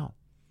pay now.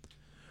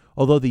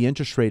 Although the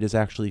interest rate is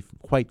actually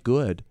quite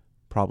good,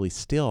 probably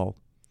still,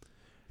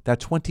 that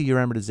 20-year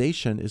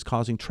amortization is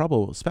causing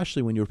trouble,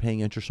 especially when you were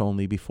paying interest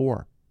only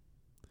before.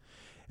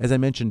 As I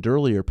mentioned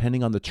earlier,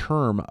 depending on the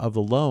term of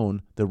the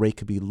loan, the rate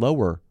could be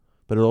lower,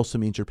 but it also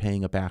means you're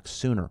paying it back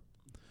sooner.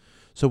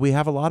 So we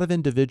have a lot of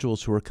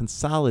individuals who are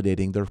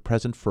consolidating their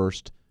present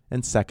first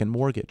and second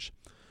mortgage.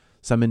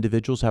 Some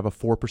individuals have a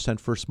 4%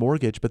 first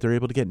mortgage, but they're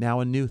able to get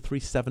now a new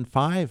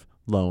 3.75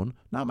 loan,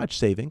 not much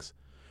savings.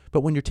 But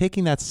when you're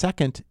taking that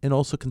second and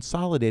also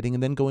consolidating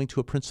and then going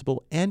to a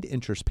principal and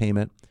interest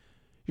payment,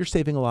 you're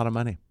saving a lot of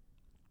money.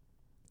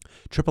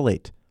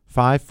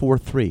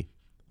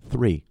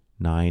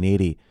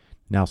 888-543-3980.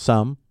 Now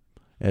some,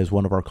 as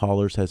one of our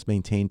callers has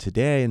maintained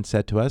today and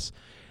said to us,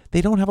 they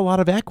don't have a lot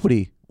of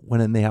equity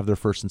when they have their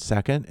first and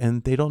second,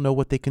 and they don't know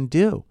what they can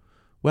do.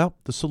 Well,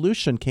 the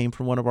solution came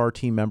from one of our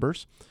team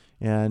members.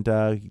 and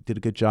he did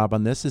a good job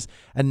on this, is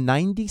a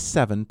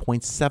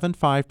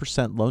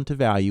 97.75% loan to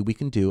value we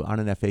can do on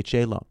an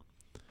FHA loan.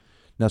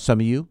 Now, some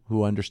of you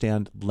who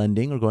understand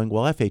lending are going,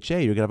 well,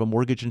 FHA, you're going to have a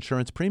mortgage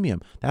insurance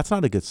premium. That's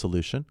not a good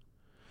solution.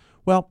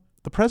 Well,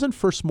 the present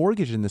first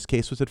mortgage in this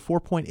case was at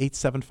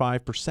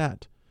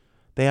 4.875%.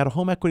 They had a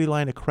home equity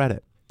line of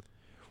credit.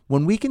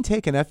 When we can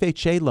take an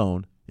FHA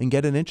loan and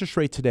get an interest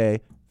rate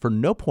today for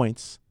no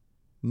points,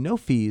 no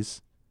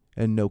fees,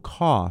 and no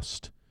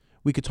cost,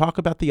 we could talk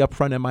about the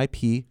upfront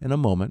MIP in a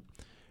moment,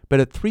 but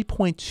at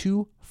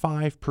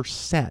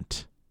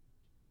 3.25%.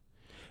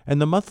 And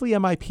the monthly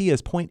MIP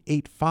is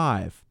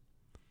 0.85.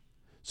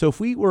 So if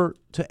we were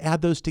to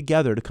add those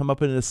together to come up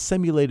with a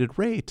simulated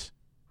rate,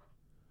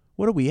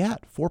 what are we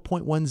at?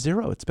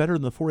 4.10. It's better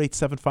than the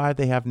 4.875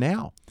 they have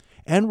now.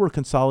 And we're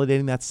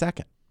consolidating that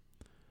second.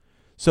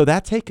 So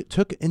that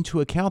took into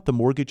account the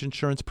mortgage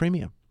insurance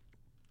premium.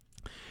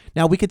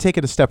 Now we could take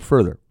it a step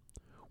further.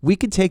 We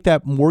could take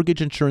that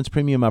mortgage insurance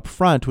premium up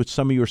front, which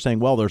some of you are saying,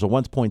 well, there's a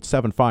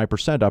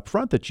 1.75% up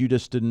front that you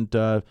just didn't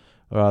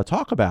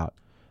talk about.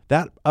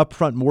 That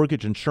upfront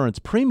mortgage insurance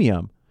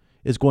premium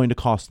is going to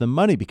cost them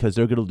money because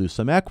they're going to lose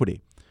some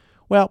equity.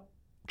 Well,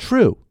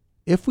 true,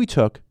 if we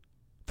took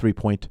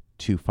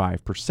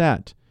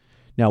 3.25%.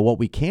 Now, what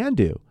we can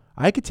do,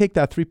 I could take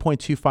that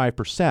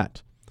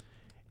 3.25%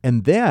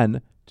 and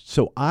then,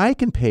 so I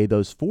can pay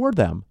those for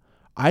them,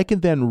 I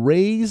can then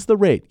raise the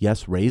rate.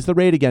 Yes, raise the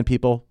rate again,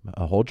 people.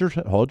 Hold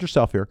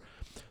yourself here.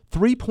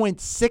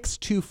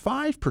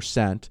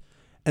 3.625%.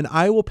 And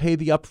I will pay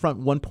the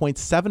upfront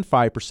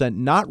 1.75%,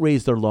 not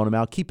raise their loan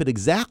amount, keep it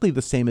exactly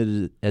the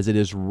same as it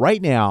is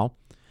right now,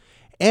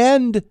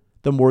 and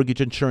the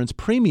mortgage insurance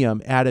premium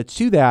added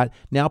to that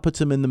now puts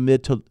them in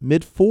the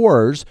mid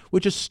fours,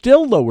 which is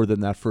still lower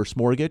than that first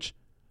mortgage.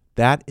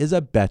 That is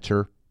a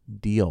better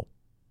deal.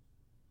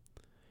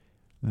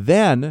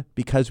 Then,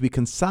 because we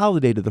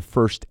consolidated the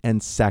first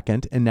and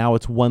second, and now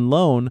it's one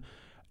loan,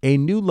 a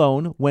new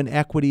loan, when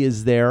equity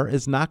is there,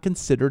 is not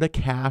considered a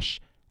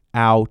cash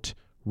out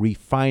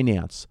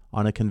refinance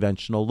on a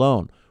conventional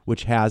loan,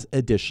 which has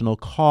additional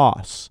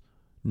costs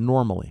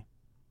normally.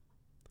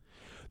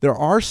 There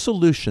are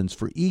solutions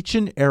for each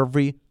and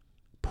every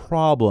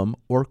problem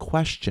or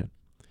question.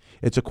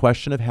 It's a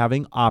question of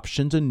having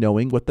options and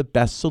knowing what the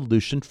best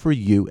solution for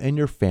you and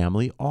your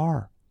family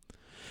are.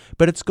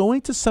 But it's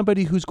going to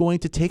somebody who's going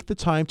to take the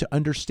time to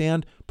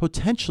understand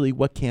potentially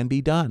what can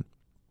be done.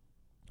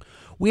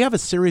 We have a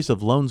series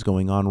of loans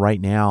going on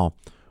right now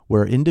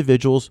where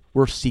individuals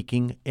were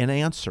seeking an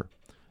answer.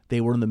 They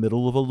were in the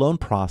middle of a loan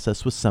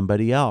process with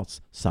somebody else.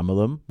 Some of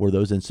them were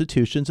those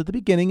institutions at the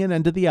beginning and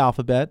end of the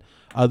alphabet,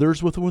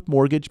 others with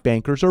mortgage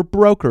bankers or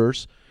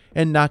brokers,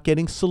 and not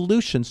getting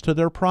solutions to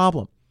their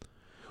problem.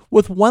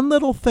 With one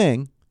little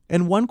thing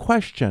and one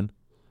question,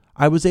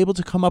 I was able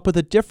to come up with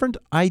a different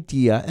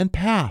idea and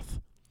path.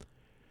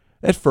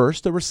 At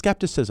first, there was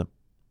skepticism.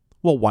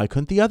 Well, why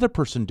couldn't the other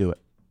person do it?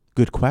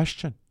 Good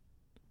question.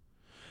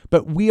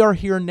 But we are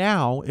here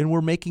now, and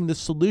we're making the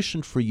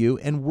solution for you,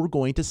 and we're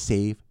going to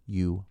save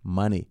you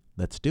money.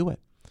 Let's do it.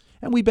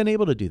 And we've been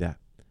able to do that.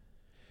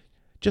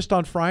 Just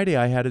on Friday,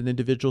 I had an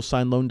individual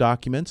sign loan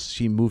documents.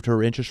 She moved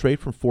her interest rate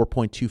from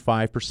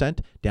 4.25%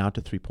 down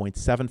to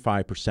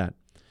 3.75%.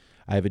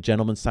 I have a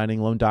gentleman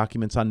signing loan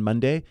documents on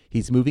Monday.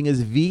 He's moving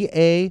his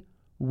VA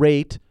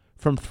rate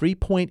from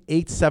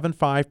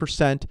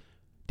 3.875%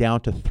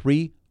 down to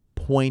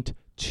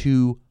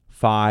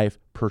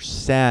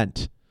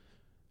 3.25%.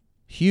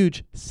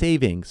 Huge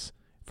savings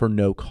for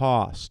no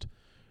cost.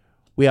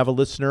 We have a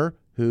listener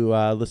who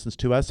listens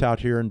to us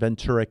out here in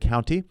Ventura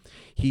County.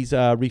 He's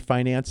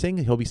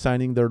refinancing. He'll be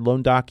signing their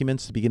loan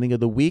documents at the beginning of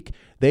the week.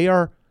 They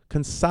are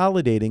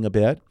consolidating a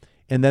bit.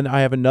 And then I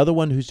have another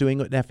one who's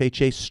doing an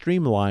FHA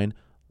streamline,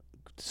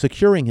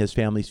 securing his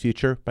family's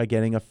future by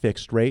getting a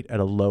fixed rate at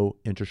a low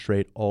interest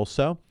rate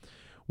also.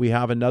 We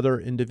have another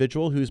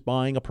individual who's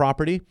buying a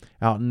property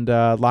out in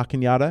La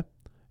Cañada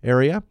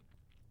area.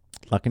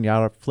 La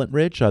Cañada, Flint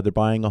Ridge. They're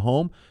buying a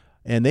home,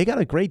 and they got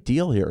a great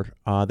deal here.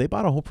 They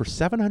bought a home for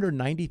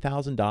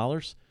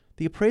 $790,000.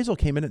 The appraisal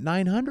came in at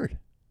 $900,000.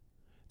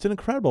 It's an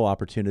incredible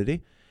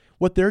opportunity.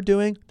 What they're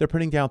doing, they're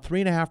putting down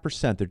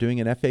 3.5%. They're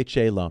doing an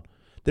FHA loan.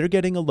 They're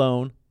getting a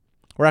loan,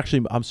 or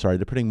actually, I'm sorry,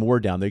 they're putting more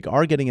down. They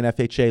are getting an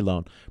FHA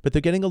loan, but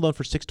they're getting a loan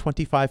for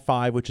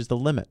 $625,500, which is the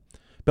limit.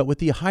 But with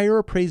the higher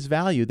appraised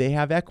value, they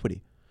have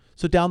equity.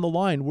 So down the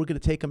line, we're going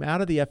to take them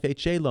out of the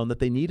FHA loan that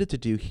they needed to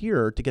do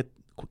here to get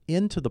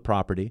into the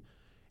property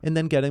and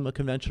then getting a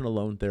conventional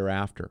loan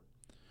thereafter.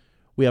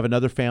 We have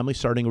another family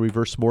starting a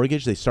reverse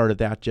mortgage. They started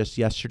that just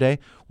yesterday.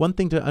 One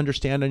thing to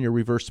understand on your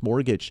reverse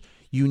mortgage,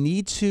 you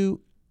need to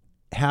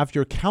have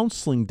your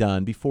counseling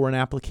done before an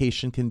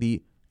application can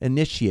be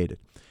initiated.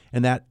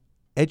 And that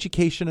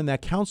education and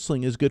that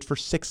counseling is good for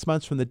 6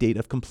 months from the date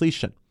of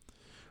completion.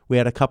 We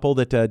had a couple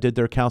that did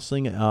their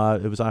counseling.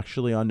 It was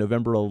actually on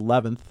November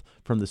 11th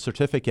from the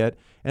certificate,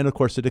 and of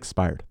course it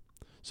expired.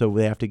 So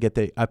they have to get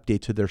the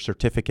update to their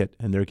certificate,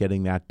 and they're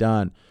getting that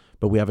done.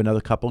 But we have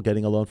another couple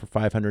getting a loan for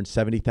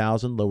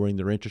 $570,000, lowering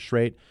their interest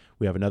rate.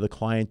 We have another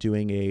client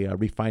doing a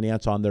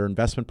refinance on their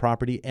investment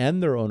property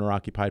and their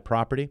owner-occupied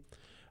property.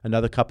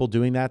 Another couple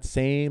doing that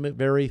same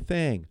very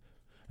thing.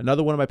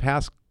 Another one of my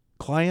past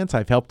clients,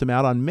 I've helped him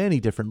out on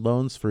many different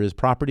loans for his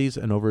properties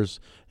and over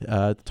his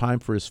time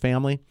for his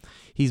family.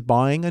 He's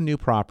buying a new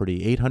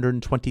property,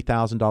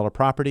 $820,000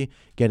 property,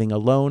 getting a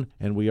loan,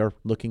 and we are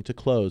looking to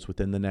close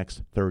within the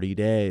next 30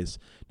 days.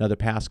 Another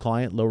past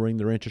client lowering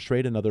their interest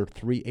rate, another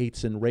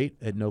 3/8 in rate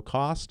at no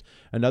cost.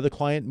 Another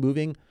client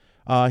moving.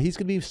 He's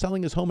going to be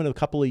selling his home in a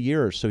couple of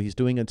years, so he's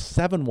doing a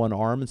 7/1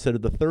 ARM instead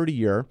of the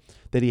 30-year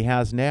that he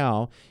has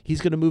now.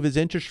 He's going to move his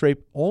interest rate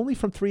only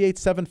from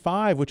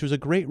 3.875, which was a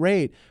great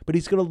rate, but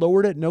he's going to lower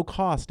it at no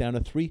cost down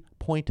to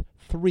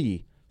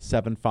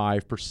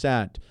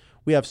 3.375%.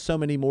 We have so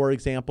many more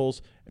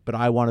examples, but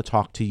I want to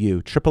talk to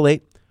you.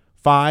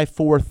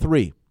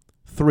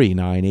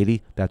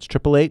 888-543-3980. That's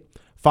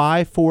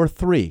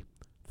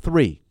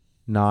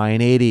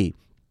 888-543-3980.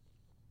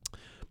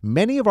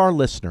 Many of our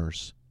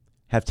listeners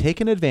have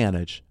taken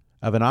advantage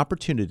of an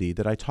opportunity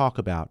that I talk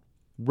about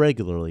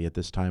regularly at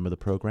this time of the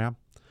program.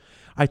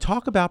 I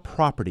talk about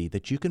property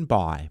that you can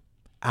buy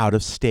out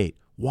of state.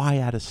 Why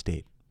out of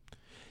state?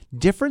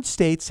 Different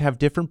states have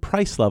different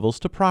price levels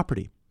to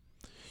property.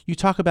 You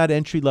talk about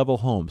entry-level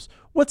homes.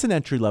 What's an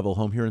entry-level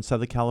home here in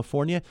Southern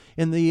California?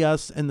 In the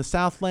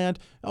Southland,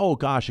 oh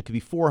gosh, it could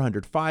be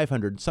 $400,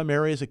 $500. In some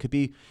areas, it could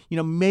be,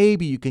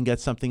 maybe you can get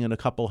something in a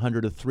couple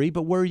hundred or $300,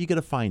 but where are you going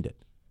to find it?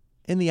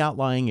 In the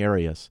outlying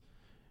areas.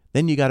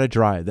 Then you got to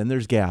drive. Then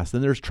there's gas.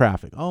 Then there's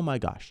traffic. Oh my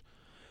gosh.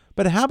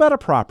 But how about a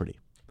property?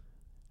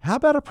 How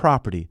about a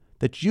property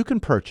that you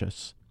can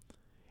purchase,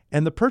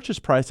 and the purchase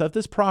price of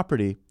this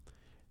property,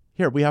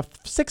 here, we have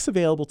 6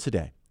 available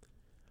today.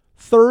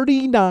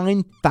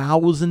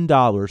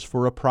 $39,000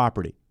 for a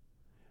property.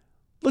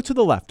 Look to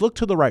the left. Look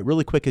to the right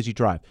really quick as you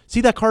drive. See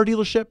that car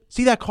dealership?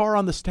 See that car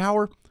on this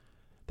tower?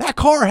 That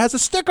car has a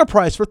sticker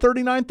price for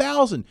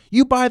 $39,000.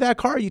 You buy that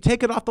car, you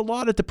take it off the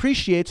lot, it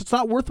depreciates. It's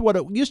not worth what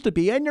it used to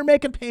be, and you're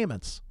making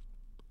payments.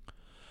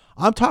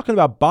 I'm talking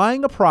about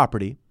buying a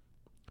property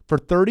for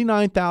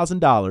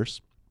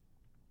 $39,000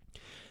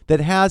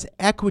 that has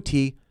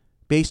equity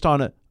based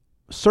on a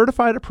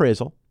certified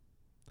appraisal.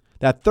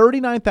 That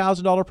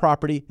 $39,000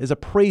 property is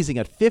appraising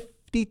at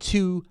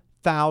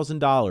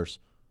 $52,000.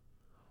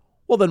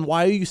 Well, then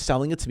why are you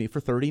selling it to me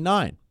for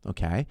 $39,000?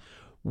 Okay.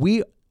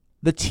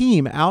 The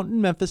team out in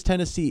Memphis,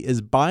 Tennessee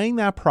is buying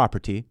that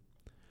property.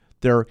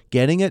 They're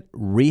getting it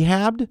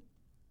rehabbed.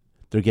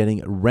 They're getting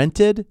it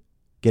rented,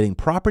 getting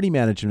property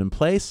management in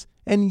place.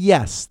 And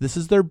yes, this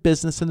is their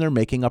business and they're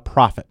making a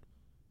profit.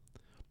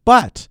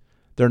 But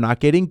they're not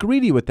getting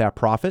greedy with that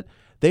profit.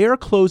 They are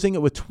closing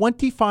it with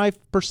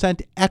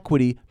 25%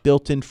 equity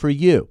built in for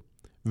you.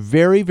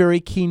 Very, very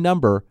key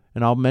number,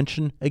 and I'll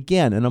mention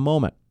again in a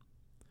moment.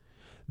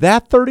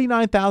 That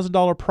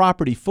 $39,000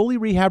 property, fully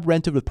rehab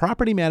rented with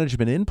property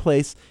management in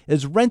place,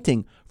 is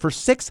renting for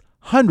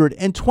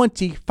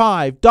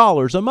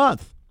 $625 a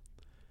month.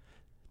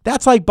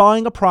 That's like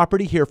buying a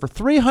property here for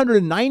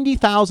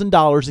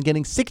 $390,000 and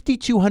getting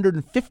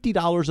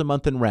 $6,250 a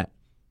month in rent.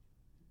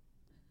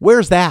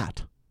 Where's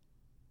that?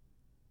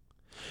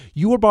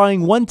 You are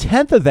buying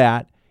 1/10 of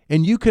that,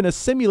 and you can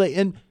assimilate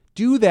and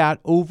do that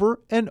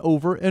over and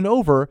over and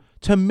over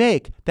to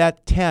make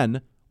that 10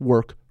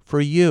 work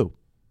for you.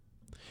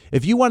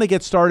 If you want to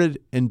get started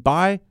and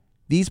buy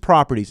these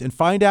properties and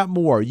find out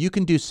more, you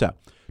can do so.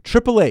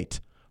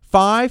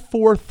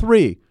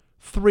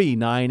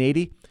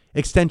 888-543-3980,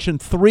 extension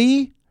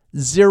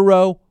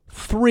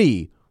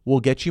 303 will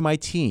get you my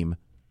team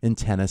in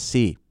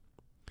Tennessee.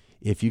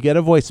 If you get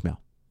a voicemail,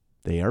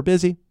 they are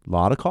busy, a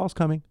lot of calls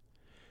coming.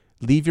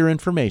 Leave your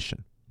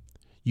information.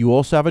 You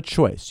also have a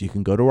choice. You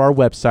can go to our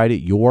website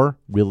at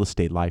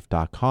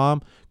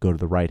yourrealestatelife.com, go to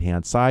the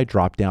right-hand side,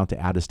 drop down to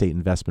out-of-state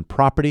investment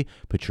property,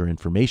 put your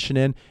information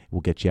in. We'll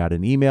get you out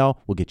an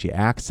email. We'll get you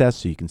access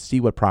so you can see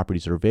what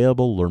properties are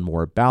available, learn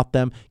more about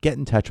them, get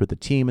in touch with the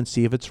team, and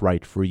see if it's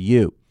right for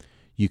you.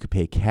 You could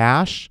pay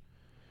cash.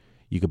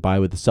 You could buy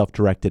with a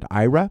self-directed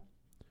IRA,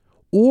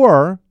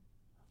 or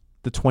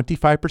the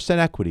 25%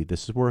 equity.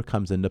 This is where it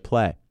comes into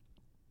play.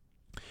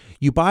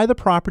 You buy the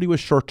property with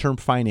short-term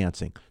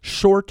financing.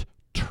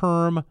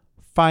 Short-term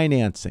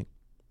financing.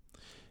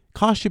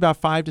 Costs you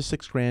about $5,000 to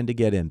 $6,000 to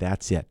get in.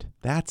 That's it.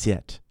 That's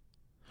it.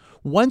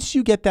 Once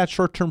you get that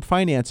short-term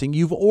financing,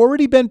 you've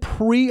already been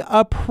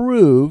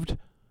pre-approved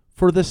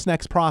for this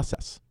next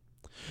process.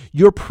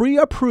 You're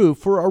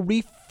pre-approved for a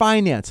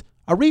refinance.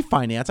 A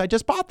refinance, I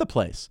just bought the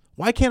place.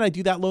 Why can't I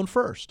do that loan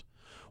first?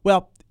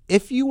 Well,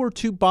 if you were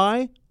to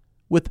buy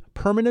with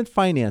permanent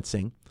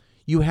financing,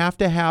 you have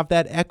to have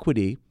that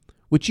equity,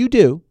 which you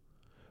do,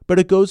 but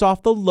it goes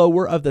off the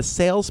lower of the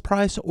sales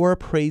price or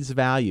appraised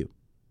value.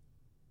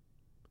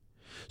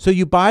 So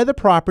you buy the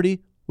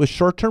property with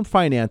short-term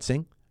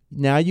financing.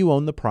 Now you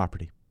own the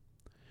property.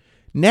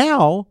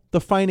 Now the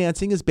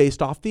financing is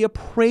based off the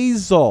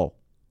appraisal.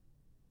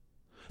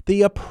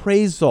 The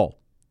appraisal,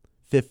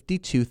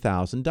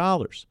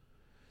 $52,000.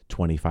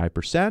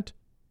 25%,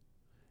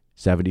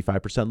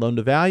 75% loan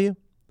to value,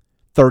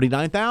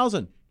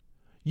 $39,000.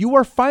 You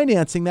are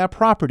financing that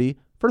property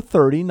for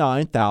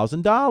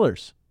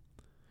 $39,000.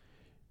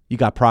 You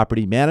got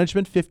property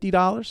management,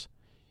 $50.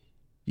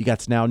 You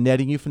got now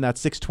netting you from that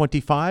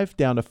 $625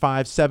 down to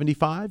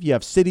 $575. You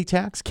have city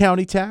tax,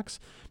 county tax,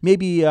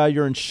 maybe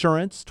your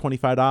insurance,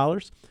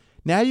 $25.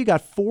 Now you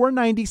got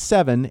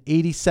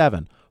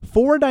 $497.87.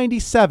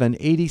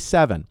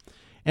 $497.87.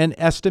 And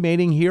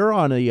estimating here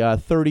on a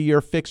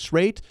 30-year fixed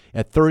rate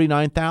at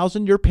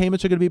 $39,000, your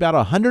payments are going to be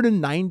about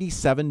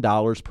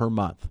 $197 per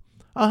month.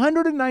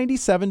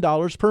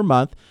 $197 per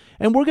month,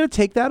 and we're going to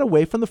take that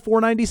away from the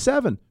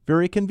 $497.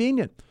 Very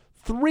convenient.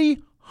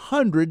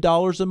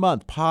 $300 a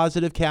month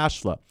positive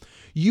cash flow.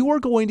 You are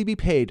going to be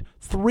paid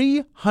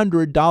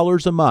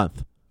 $300 a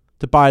month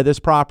to buy this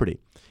property.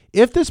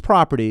 If this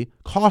property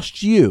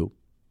costs you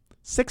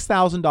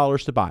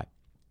 $6,000 to buy,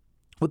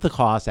 with the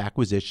cost,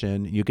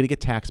 acquisition, you're going to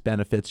get tax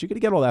benefits, you're going to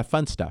get all that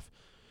fun stuff.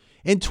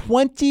 In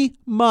 20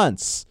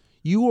 months,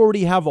 you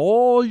already have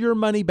all your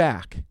money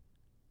back.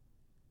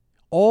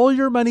 All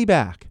your money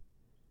back.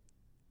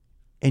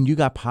 And you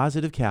got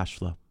positive cash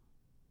flow.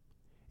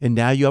 And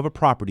now you have a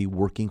property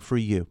working for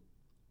you.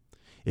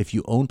 If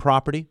you own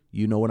property,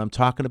 you know what I'm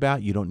talking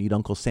about. You don't need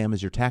Uncle Sam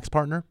as your tax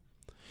partner.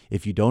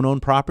 If you don't own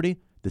property,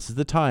 this is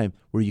the time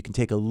where you can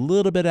take a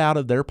little bit out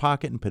of their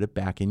pocket and put it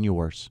back in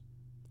yours.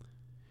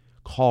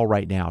 Call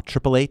right now,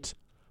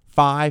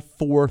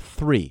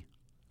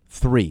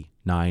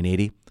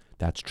 888-543-3980.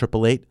 That's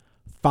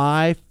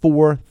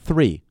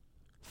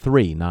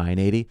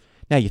 888-543-3980.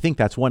 Now, you think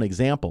that's one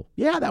example.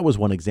 Yeah, that was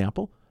one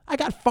example. I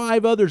got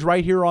 5 others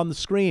right here on the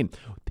screen.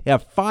 We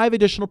have 5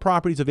 additional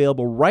properties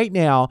available right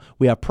now.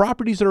 We have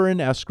properties that are in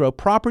escrow,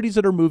 properties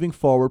that are moving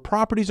forward,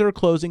 properties that are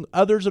closing,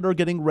 others that are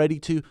getting ready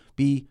to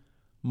be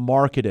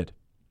marketed.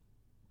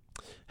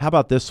 How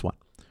about this one?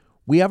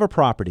 We have a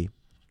property,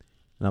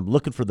 and I'm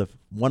looking for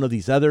one of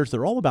these others.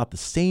 They're all about the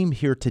same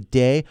here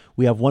today.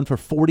 We have one for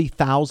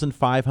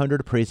 $40,500,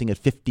 appraising at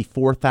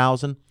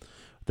 $54,000.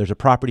 There's a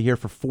property here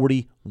for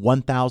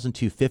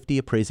 $41,250,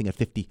 appraising at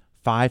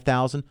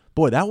 $55,000.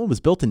 Boy, that one was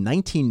built in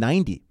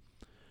 1990.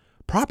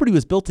 Property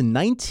was built in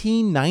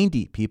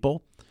 1990,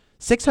 people.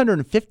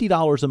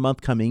 $650 a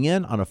month coming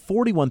in on a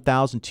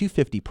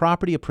 $41,250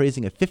 property,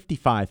 appraising at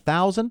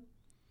 $55,000.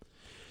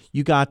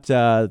 You got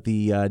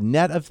the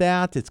net of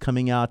that. It's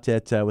coming out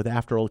at with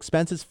after all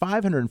expenses,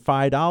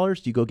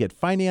 $505. You go get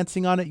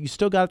financing on it. You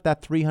still got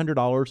that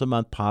 $300 a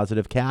month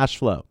positive cash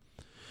flow.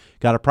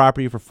 Got a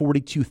property for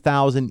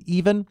 $42,000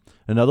 even.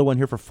 Another one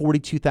here for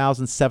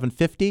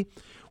 $42,750.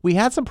 We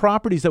had some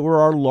properties that were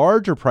our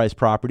larger price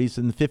properties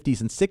in the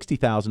 $50,000 and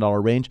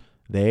 $60,000 range.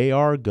 They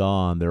are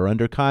gone. They're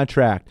under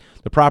contract.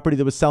 The property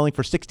that was selling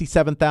for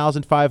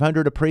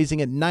 $67,500,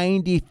 appraising at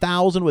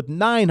 $90,000 with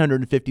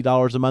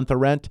 $950 a month of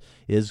rent,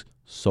 is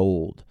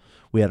sold.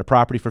 We had a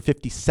property for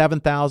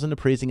 $57,000,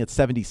 appraising at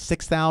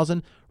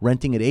 $76,000,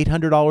 renting at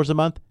 $800 a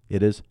month.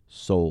 It is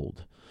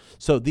sold.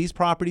 So these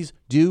properties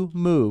do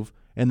move,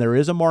 and there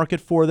is a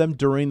market for them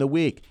during the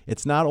week.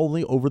 It's not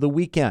only over the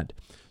weekend.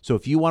 So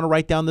if you want to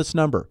write down this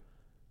number,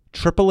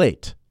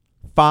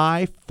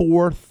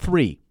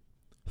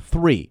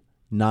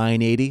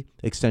 888-543-3980,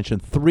 extension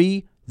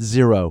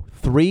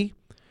 303.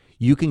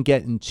 You can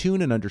get in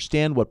tune and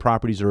understand what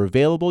properties are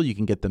available. You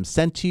can get them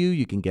sent to you.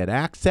 You can get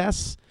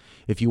access.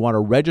 If you want to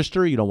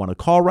register, you don't want to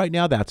call right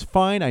now, that's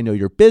fine. I know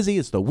you're busy.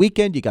 It's the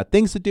weekend. You got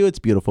things to do. It's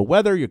beautiful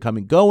weather. You're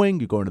going.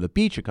 You're going to the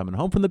beach. You're coming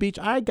home from the beach.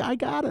 I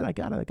got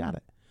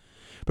it.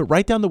 But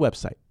write down the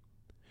website,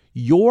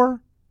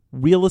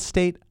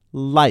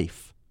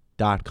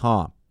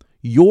 yourrealestatelife.com.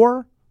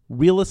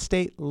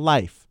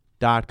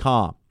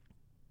 yourrealestatelife.com.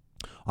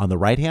 On the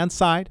right-hand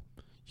side,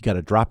 you got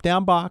a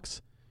drop-down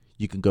box.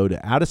 You can go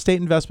to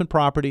out-of-state investment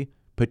property,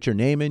 put your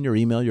name in, your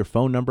email, your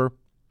phone number.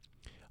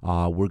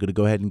 We're going to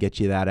go ahead and get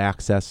you that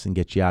access and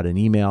get you out an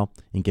email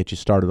and get you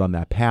started on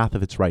that path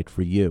if it's right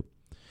for you.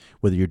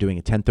 Whether you're doing a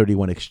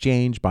 1031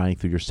 exchange, buying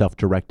through your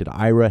self-directed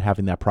IRA,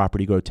 having that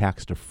property go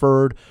tax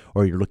deferred,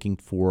 or you're looking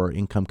for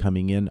income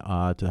coming in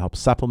to help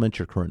supplement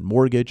your current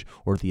mortgage,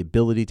 or the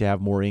ability to have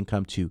more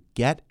income to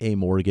get a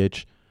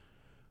mortgage,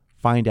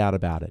 find out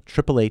about it.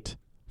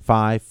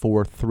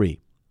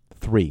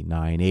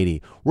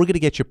 888-543-3980. We're going to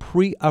get you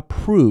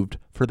pre-approved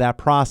for that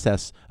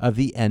process of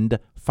the end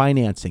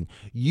financing.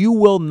 You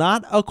will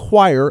not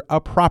acquire a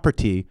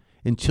property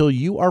until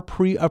you are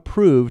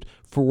pre-approved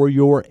for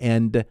your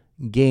end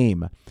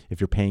game. If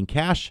you're paying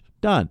cash,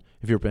 done.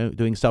 If you're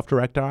doing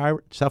self-directed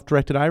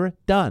IRA,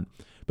 done.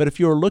 But if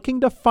you're looking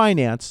to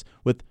finance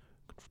with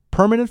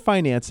permanent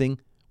financing,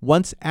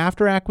 once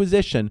after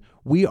acquisition,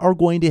 we are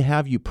going to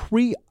have you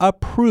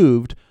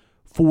pre-approved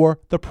for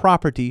the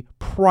property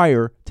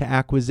prior to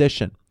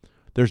acquisition.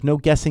 There's no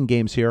guessing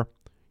games here.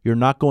 You're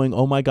not going,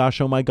 oh my gosh,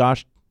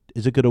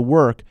 is it going to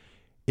work?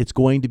 It's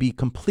going to be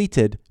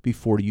completed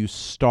before you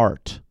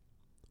start.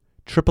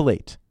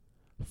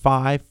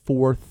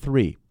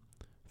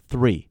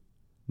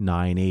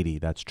 888-543-3980.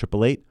 That's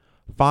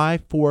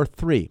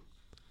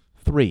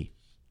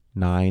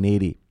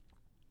 888-543-3980.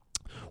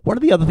 One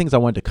of the other things I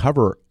wanted to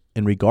cover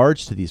in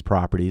regards to these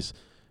properties,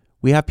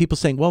 we have people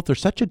saying, well, if they're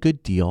such a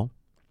good deal,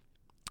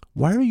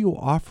 why are you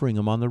offering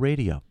them on the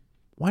radio?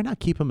 Why not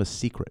keep them a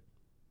secret?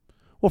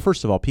 Well,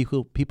 first of all,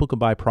 people can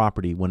buy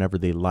property whenever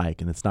they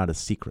like, and it's not a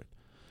secret.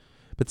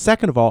 But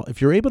second of all,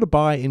 if you're able to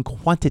buy in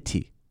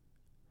quantity,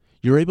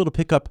 you're able to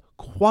pick up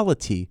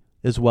quality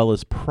as well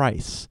as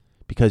price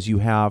because you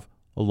have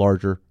a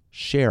larger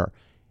share.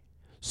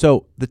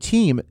 So the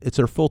team, it's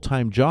their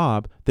full-time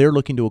job. They're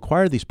looking to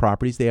acquire these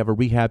properties. They have a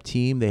rehab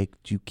team. They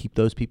do keep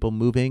those people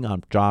moving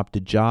on job to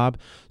job.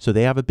 So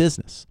they have a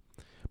business.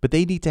 But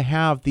they need to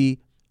have the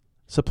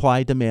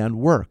supply-demand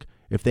work.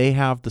 If they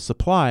have the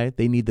supply,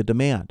 they need the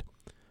demand.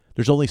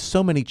 There's only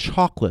so many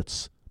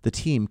chocolates the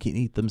team can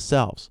eat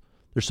themselves.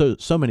 There's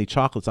so many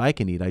chocolates I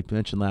can eat. I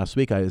mentioned last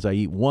week, as I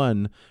eat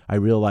one, I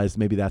realized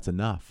maybe that's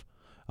enough.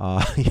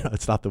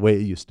 It's not the way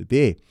it used to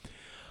be.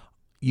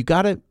 You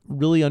got to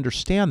really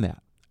understand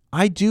that.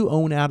 I do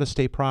own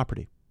out-of-state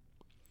property.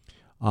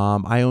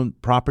 I own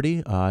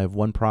property. I have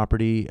one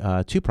property,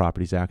 two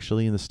properties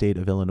actually, in the state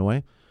of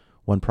Illinois.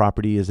 One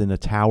property is in a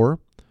tower,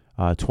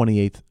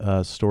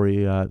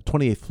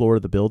 28th floor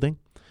of the building,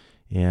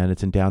 and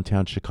it's in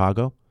downtown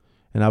Chicago.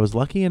 And I was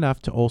lucky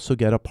enough to also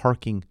get a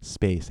parking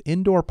space,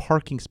 indoor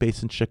parking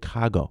space in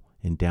Chicago,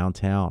 in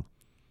downtown.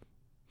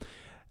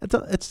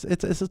 It's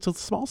a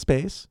small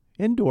space,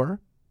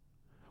 indoor,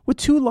 with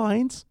 2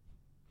 lines.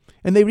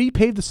 And they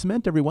repave the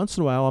cement every once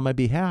in a while on my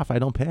behalf. I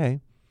don't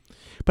pay.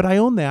 But I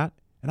own that,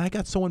 and I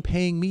got someone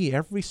paying me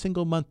every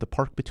single month to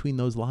park between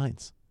those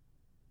lines.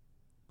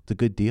 It's a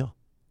good deal.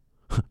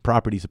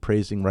 Property's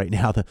appraising right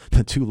now, the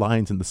 2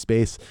 lines in the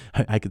space.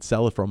 I could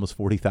sell it for almost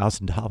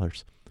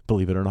 $40,000,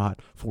 believe it or not.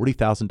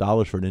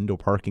 $40,000 for an indoor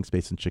parking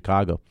space in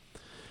Chicago.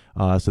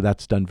 So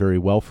that's done very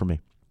well for me.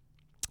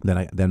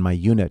 Then my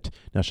unit.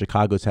 Now,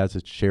 Chicago's has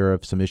its share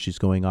of some issues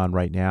going on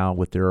right now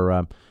with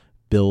their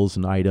bills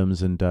and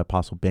items and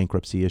possible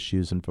bankruptcy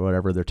issues and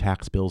whatever. Their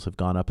tax bills have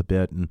gone up a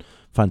bit and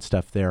fun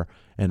stuff there.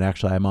 And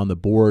actually, I'm on the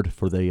board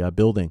for the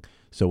building.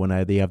 So when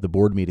they have the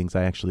board meetings,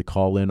 I actually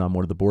call in on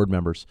one of the board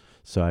members.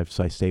 So I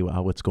say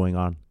what's going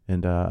on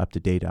and up to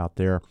date out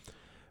there.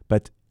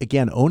 But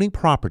again, owning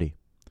property.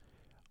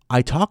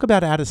 I talk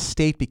about out of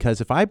state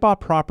because if I bought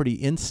property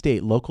in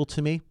state local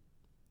to me,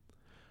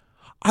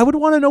 I would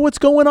want to know what's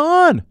going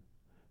on.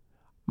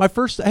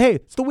 Hey,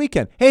 it's the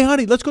weekend. Hey,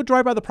 honey, let's go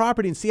drive by the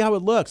property and see how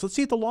it looks. Let's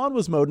see if the lawn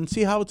was mowed and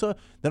see how it's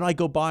Then I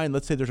go by and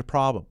let's say there's a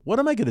problem. What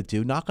am I going to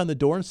do? Knock on the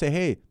door and say,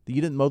 hey,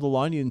 you didn't mow the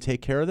lawn. You didn't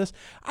take care of this.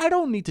 I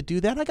don't need to do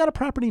that. I got a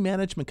property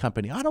management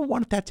company. I don't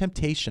want that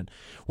temptation.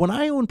 When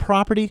I own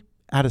property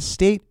out of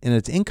state and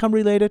it's income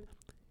related,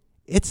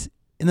 it's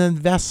an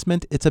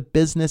investment. It's a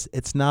business.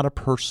 It's not a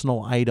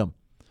personal item.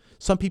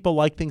 Some people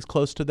like things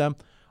close to them.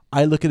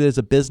 I look at it as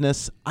a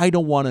business. I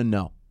don't want to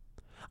know.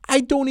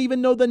 I don't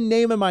even know the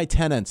name of my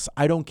tenants.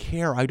 I don't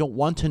care. I don't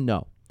want to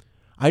know.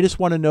 I just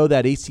want to know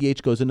that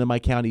ACH goes into my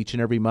account each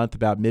and every month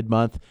about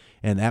mid-month,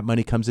 and that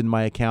money comes in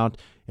my account.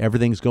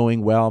 Everything's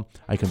going well.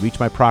 I can reach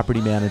my property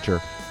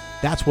manager.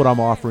 That's what I'm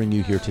offering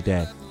you here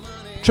today.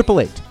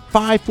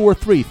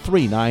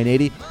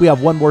 888-543-3980. We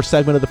have one more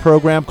segment of the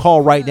program. Call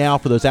right now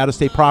for those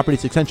out-of-state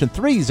properties, extension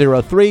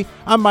 303.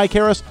 I'm Mike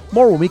Harris.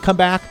 More when we come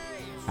back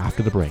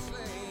after the break.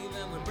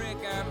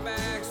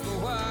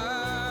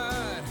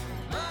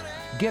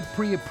 Get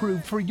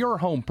pre-approved for your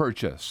home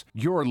purchase.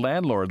 Your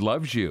landlord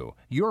loves you.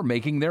 You're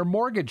making their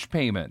mortgage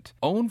payment.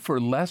 Own for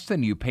less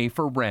than you pay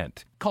for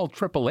rent. Call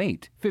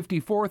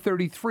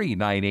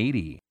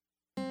 888-5433-980.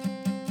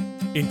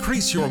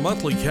 Increase your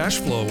monthly cash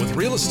flow with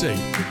real estate.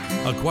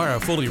 Acquire a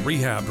fully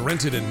rehabbed,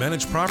 rented, and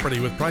managed property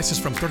with prices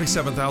from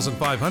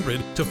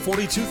 $37,500 to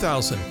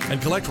 $42,000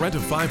 and collect rent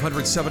of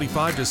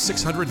 $575 to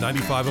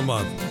 $695 a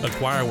month.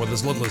 Acquire with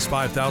as little as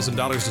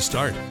 $5,000 to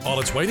start. All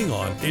it's waiting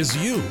on is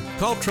you.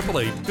 Call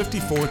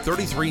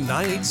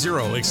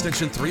 888-5433-980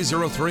 extension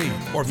 303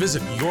 or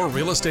visit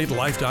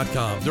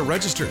yourrealestatelife.com to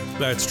register.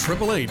 That's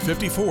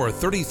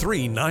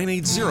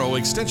 888-5433-980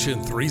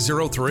 extension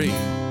 303.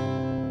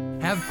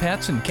 Have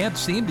pets and can't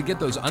seem to get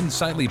those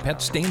unsightly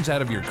pet stains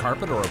out of your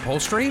carpet or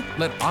upholstery?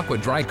 Let Aqua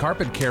Dry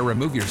Carpet Care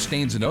remove your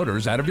stains and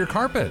odors out of your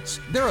carpets.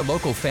 They're a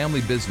local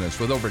family business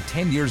with over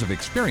 10 years of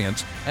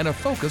experience and a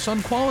focus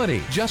on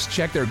quality. Just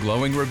check their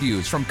glowing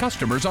reviews from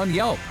customers on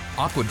Yelp.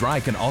 Aqua Dry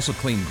can also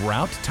clean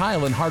grout,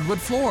 tile, and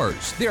hardwood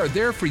floors. They are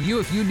there for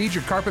you if you need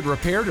your carpet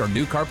repaired or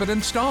new carpet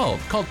installed.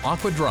 Call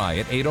Aqua Dry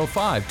at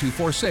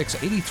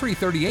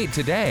 805-246-8338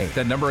 today.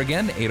 That number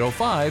again,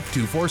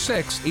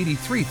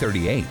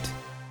 805-246-8338.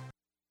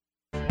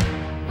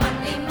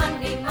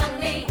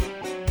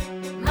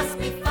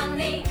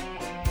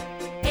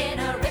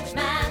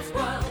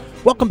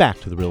 Welcome back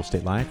to The Real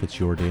Estate Life. It's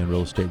your day on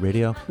Real Estate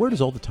Radio. Where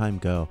does all the time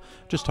go?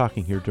 Just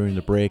talking here during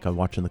the break. I'm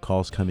watching the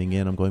calls coming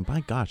in. I'm going,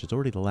 my gosh, it's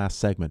already the last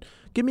segment.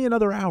 Give me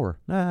another hour.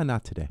 Nah,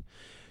 not today.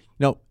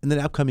 In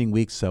the upcoming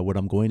weeks, what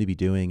I'm going to be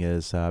doing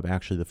is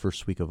actually the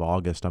first week of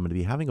August, I'm going to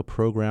be having a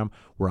program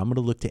where I'm going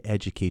to look to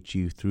educate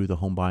you through the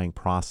home buying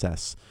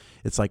process.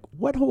 It's like,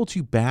 what holds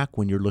you back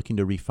when you're looking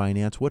to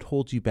refinance? What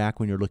holds you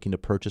back when you're looking to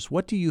purchase?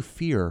 What do you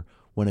fear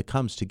when it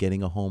comes to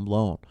getting a home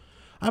loan.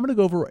 I'm going to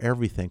go over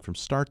everything from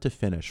start to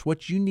finish,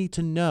 what you need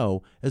to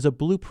know as a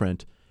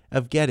blueprint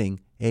of getting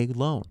a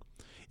loan.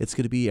 It's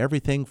going to be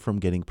everything from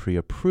getting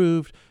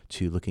pre-approved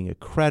to looking at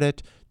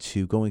credit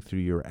to going through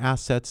your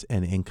assets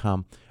and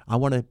income. I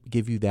want to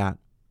give you that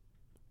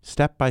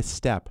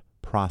step-by-step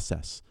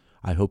process.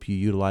 I hope you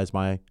utilize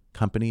my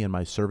company and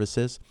my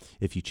services.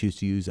 If you choose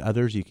to use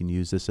others, you can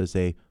use this as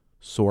a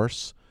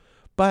source.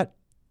 But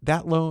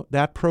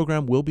that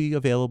program will be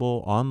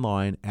available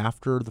online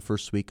after the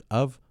first week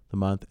of the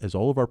month, as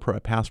all of our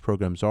past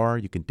programs are.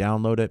 You can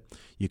download it.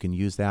 You can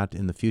use that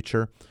in the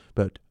future.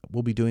 But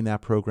we'll be doing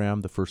that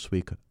program the first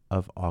week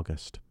of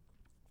August.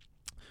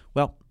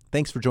 Well,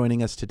 thanks for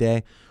joining us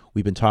today.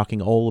 We've been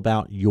talking all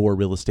about your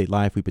real estate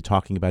life. We've been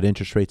talking about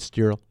interest rates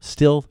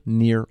still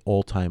near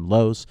all-time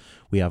lows.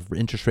 We have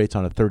interest rates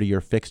on a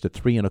 30-year fixed at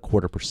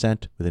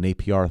 3.25% with an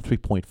APR of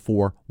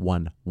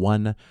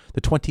 3.411.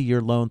 The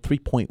 20-year loan,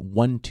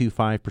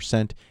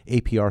 3.125%,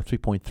 APR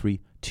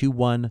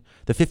 3.321.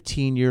 The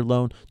 15-year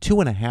loan,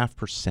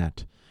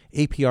 2.5%,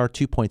 APR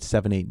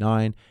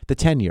 2.789. The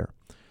 10-year,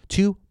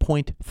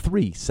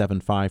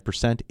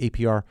 2.375%,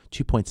 APR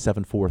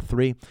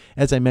 2.743.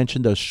 As I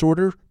mentioned, those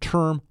shorter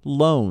term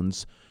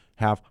loans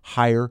have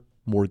higher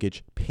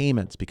mortgage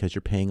payments because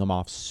you're paying them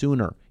off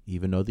sooner,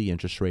 even though the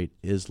interest rate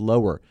is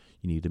lower.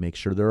 You need to make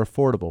sure they're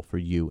affordable for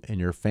you and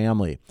your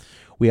family.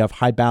 We have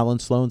high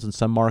balance loans in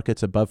some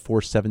markets above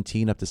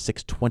 417 up to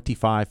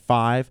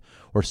 625.5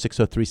 or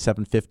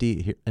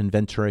 603.750 here in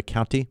Ventura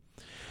County.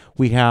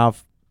 We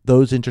have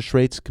those interest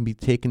rates can be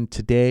taken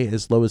today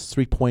as low as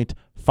 3.5%,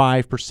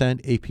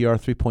 APR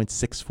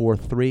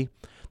 3.643.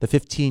 The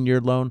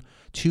 15-year loan,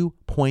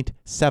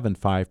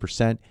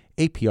 2.75%,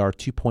 APR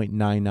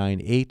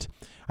 2.998.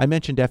 I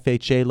mentioned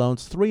FHA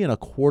loans,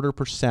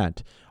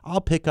 3.25%. I'll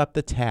pick up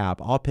the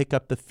tab. I'll pick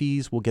up the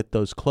fees. We'll get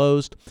those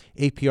closed.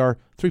 APR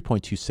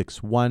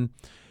 3.261.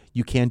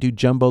 You can do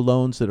jumbo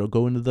loans that will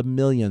go into the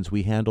millions.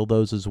 We handle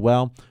those as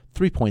well.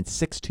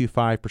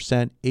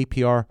 3.625%,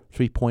 APR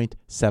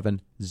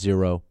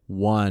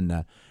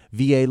 3.701.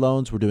 VA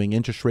loans, we're doing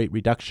interest rate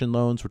reduction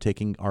loans. We're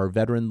taking our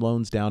veteran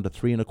loans down to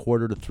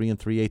 3.25% to 3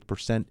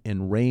 3/8%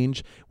 in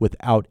range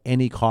without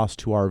any cost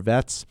to our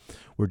vets.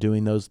 We're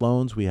doing those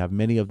loans. We have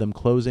many of them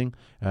closing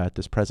at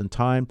this present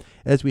time.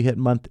 As we hit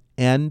month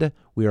end,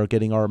 we are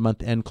getting our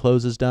month end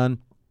closes done.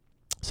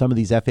 Some of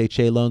these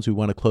FHA loans we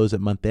want to close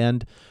at month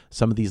end.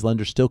 Some of these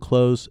lenders still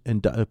close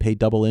and pay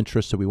double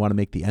interest, so we want to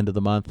make the end of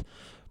the month.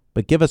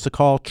 But give us a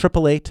call,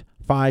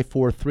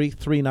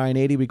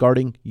 888-543-3980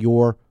 regarding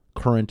your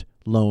current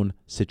loan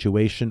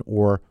situation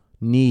or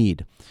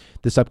need.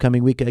 This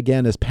upcoming week,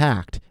 again, is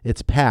packed.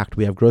 It's packed.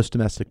 We have gross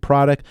domestic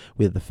product.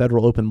 We have the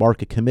Federal Open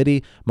Market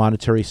Committee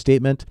monetary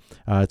statement.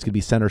 It's going to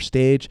be center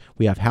stage.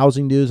 We have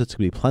housing news. It's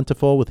going to be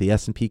plentiful with the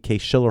S&P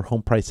Case-Shiller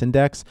Home Price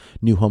Index,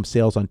 new home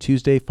sales on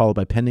Tuesday, followed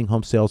by pending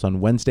home sales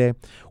on Wednesday.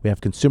 We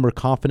have consumer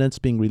confidence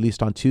being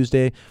released on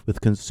Tuesday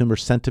with consumer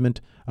sentiment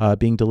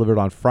being delivered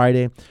on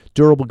Friday.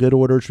 Durable good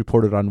orders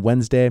reported on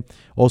Wednesday.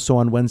 Also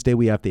on Wednesday,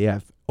 we have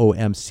the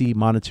FOMC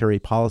monetary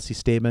policy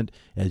statement.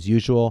 As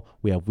usual,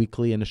 we have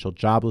weekly initial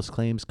jobless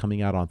claims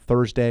coming out on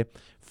Thursday.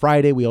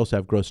 Friday, we also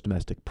have gross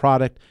domestic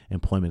product,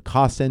 employment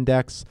cost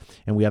index,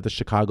 and we have the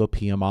Chicago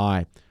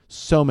PMI.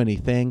 So many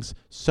things,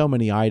 so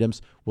many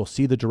items. We'll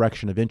see the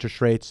direction of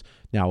interest rates.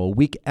 Now, a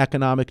weak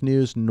economic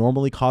news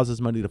normally causes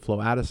money to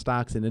flow out of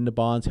stocks and into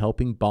bonds,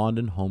 helping bond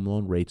and home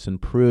loan rates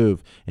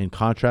improve. In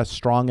contrast,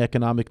 strong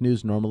economic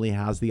news normally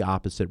has the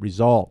opposite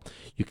result.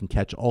 You can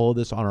catch all of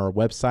this on our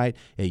website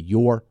at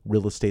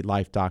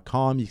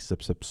yourrealestatelife.com. You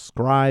can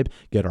subscribe,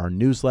 get our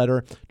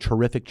newsletter.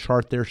 Terrific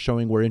chart there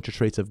showing where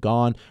interest rates have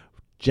gone.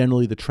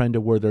 Generally the trend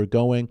of where they're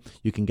going.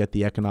 You can get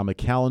the economic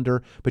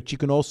calendar, but you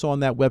can also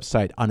on that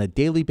website on a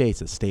daily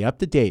basis stay up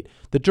to date,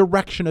 the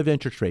direction of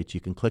interest rates.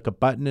 You can click a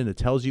button and it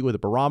tells you with a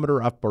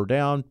barometer up or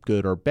down,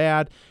 good or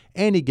bad,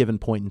 any given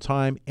point in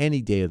time, any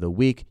day of the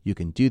week. You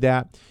can do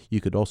that. You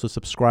could also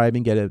subscribe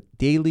and get a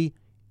daily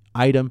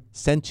item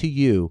sent to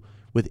you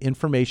with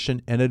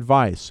information and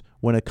advice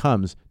when it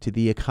comes to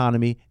the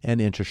economy and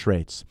interest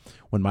rates.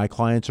 When my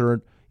clients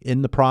are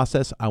in the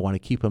process, I want to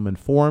keep them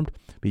informed,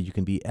 but you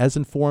can be as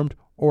informed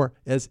or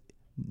as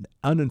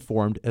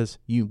uninformed as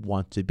you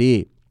want to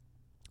be.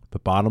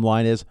 But bottom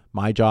line is,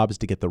 my job is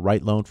to get the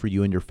right loan for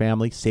you and your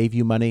family, save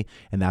you money,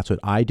 and that's what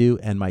I do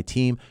and my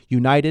team.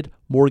 United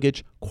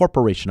Mortgage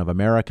Corporation of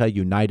America,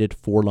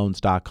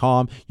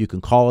 UnitedForLoans.com. You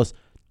can call us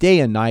day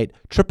and night,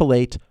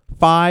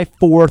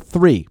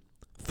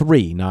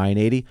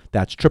 888-543-3980.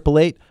 That's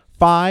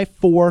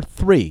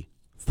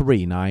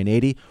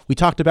 888-543-3980. We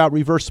talked about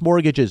reverse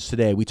mortgages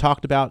today. We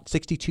talked about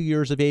 62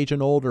 years of age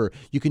and older.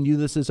 You can use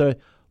this as a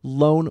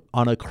loan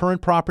on a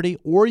current property,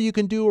 or you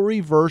can do a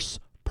reverse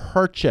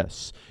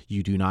purchase.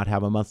 You do not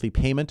have a monthly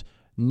payment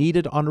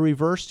needed on a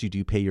reverse. You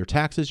do pay your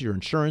taxes, your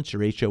insurance,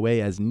 your HOA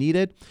as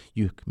needed.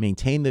 You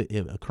maintain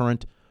the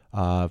current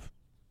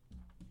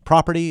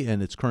property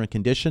and its current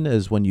condition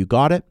as when you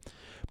got it.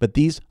 but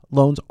these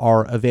loans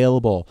are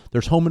available.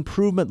 There's home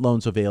improvement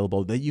loans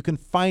available that you can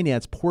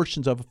finance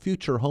portions of a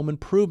future home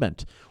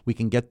improvement. We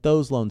can get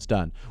those loans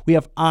done. We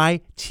have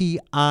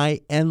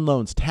ITIN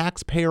loans,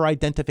 taxpayer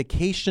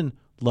identification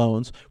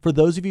loans, for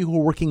those of you who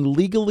are working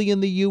legally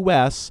in the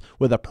U.S.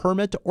 with a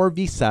permit or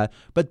visa,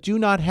 but do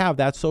not have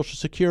that Social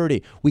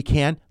Security. We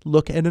can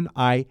look at an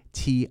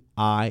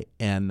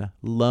ITIN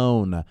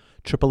loan.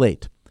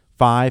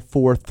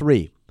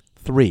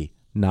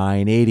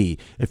 888-543-3980.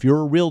 If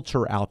you're a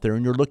realtor out there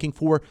and you're looking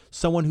for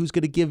someone who's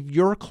going to give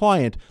your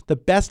client the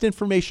best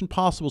information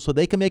possible so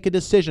they can make a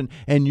decision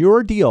and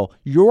your deal,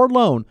 your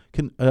loan,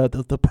 can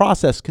the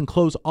process can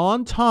close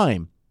on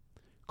time,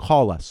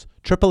 call us.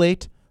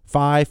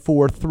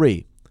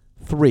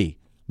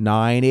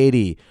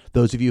 888-543-3980.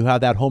 Those of you who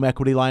have that home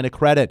equity line of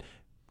credit,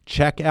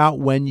 check out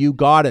when you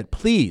got it.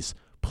 Please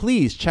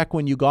check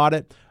when you got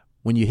it.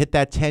 When you hit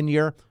that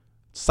 10-year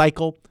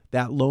cycle,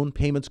 that loan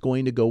payment's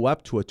going to go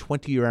up to a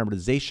 20-year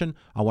amortization.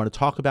 I want to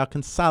talk about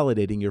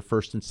consolidating your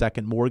first and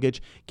second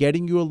mortgage,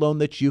 getting you a loan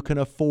that you can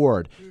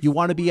afford. You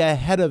want to be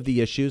ahead of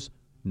the issues,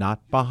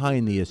 not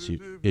behind the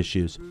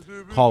issues.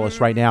 Call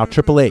us right now,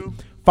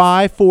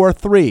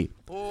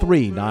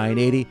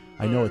 888-543-3980.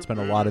 I know it's been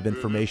a lot of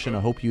information. I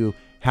hope you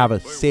have a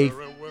safe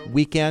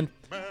weekend.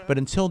 But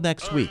until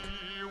next week,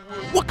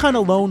 what kind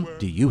of loan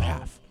do you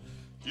have?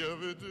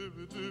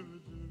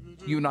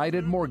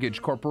 United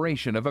Mortgage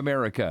Corporation of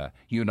America,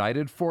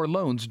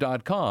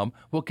 UnitedForLoans.com,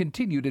 will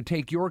continue to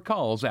take your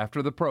calls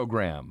after the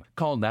program.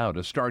 Call now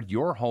to start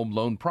your home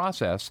loan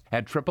process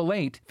at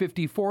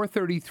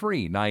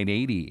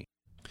 888-5433-980.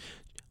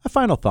 A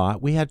final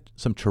thought. We had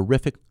some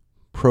terrific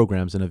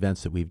programs and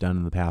events that we've done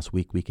in the past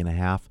week and a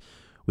half.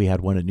 We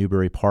had one at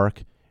Newbury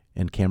Park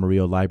and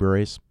Camarillo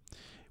Libraries.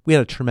 We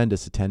had a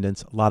tremendous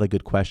attendance, a lot of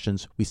good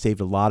questions. We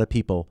saved a lot of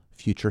people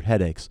future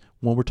headaches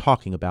when we're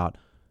talking about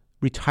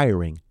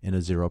retiring in a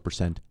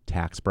 0%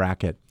 tax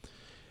bracket.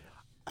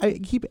 I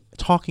keep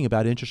talking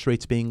about interest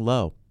rates being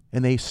low,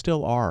 and they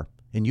still are,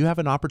 and you have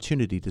an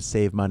opportunity to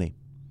save money.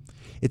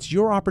 It's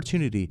your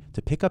opportunity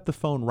to pick up the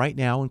phone right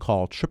now and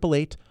call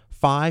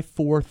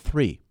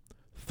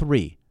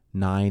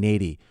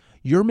 888-543-3980.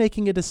 You're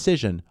making a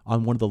decision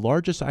on one of the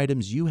largest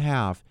items you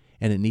have,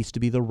 and it needs to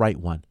be the right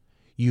one.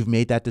 You've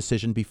made that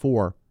decision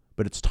before,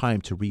 but it's time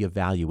to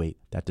reevaluate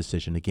that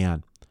decision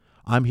again.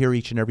 I'm here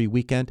each and every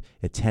weekend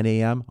at 10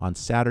 a.m. on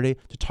Saturday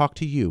to talk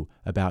to you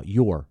about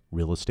your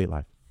real estate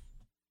life.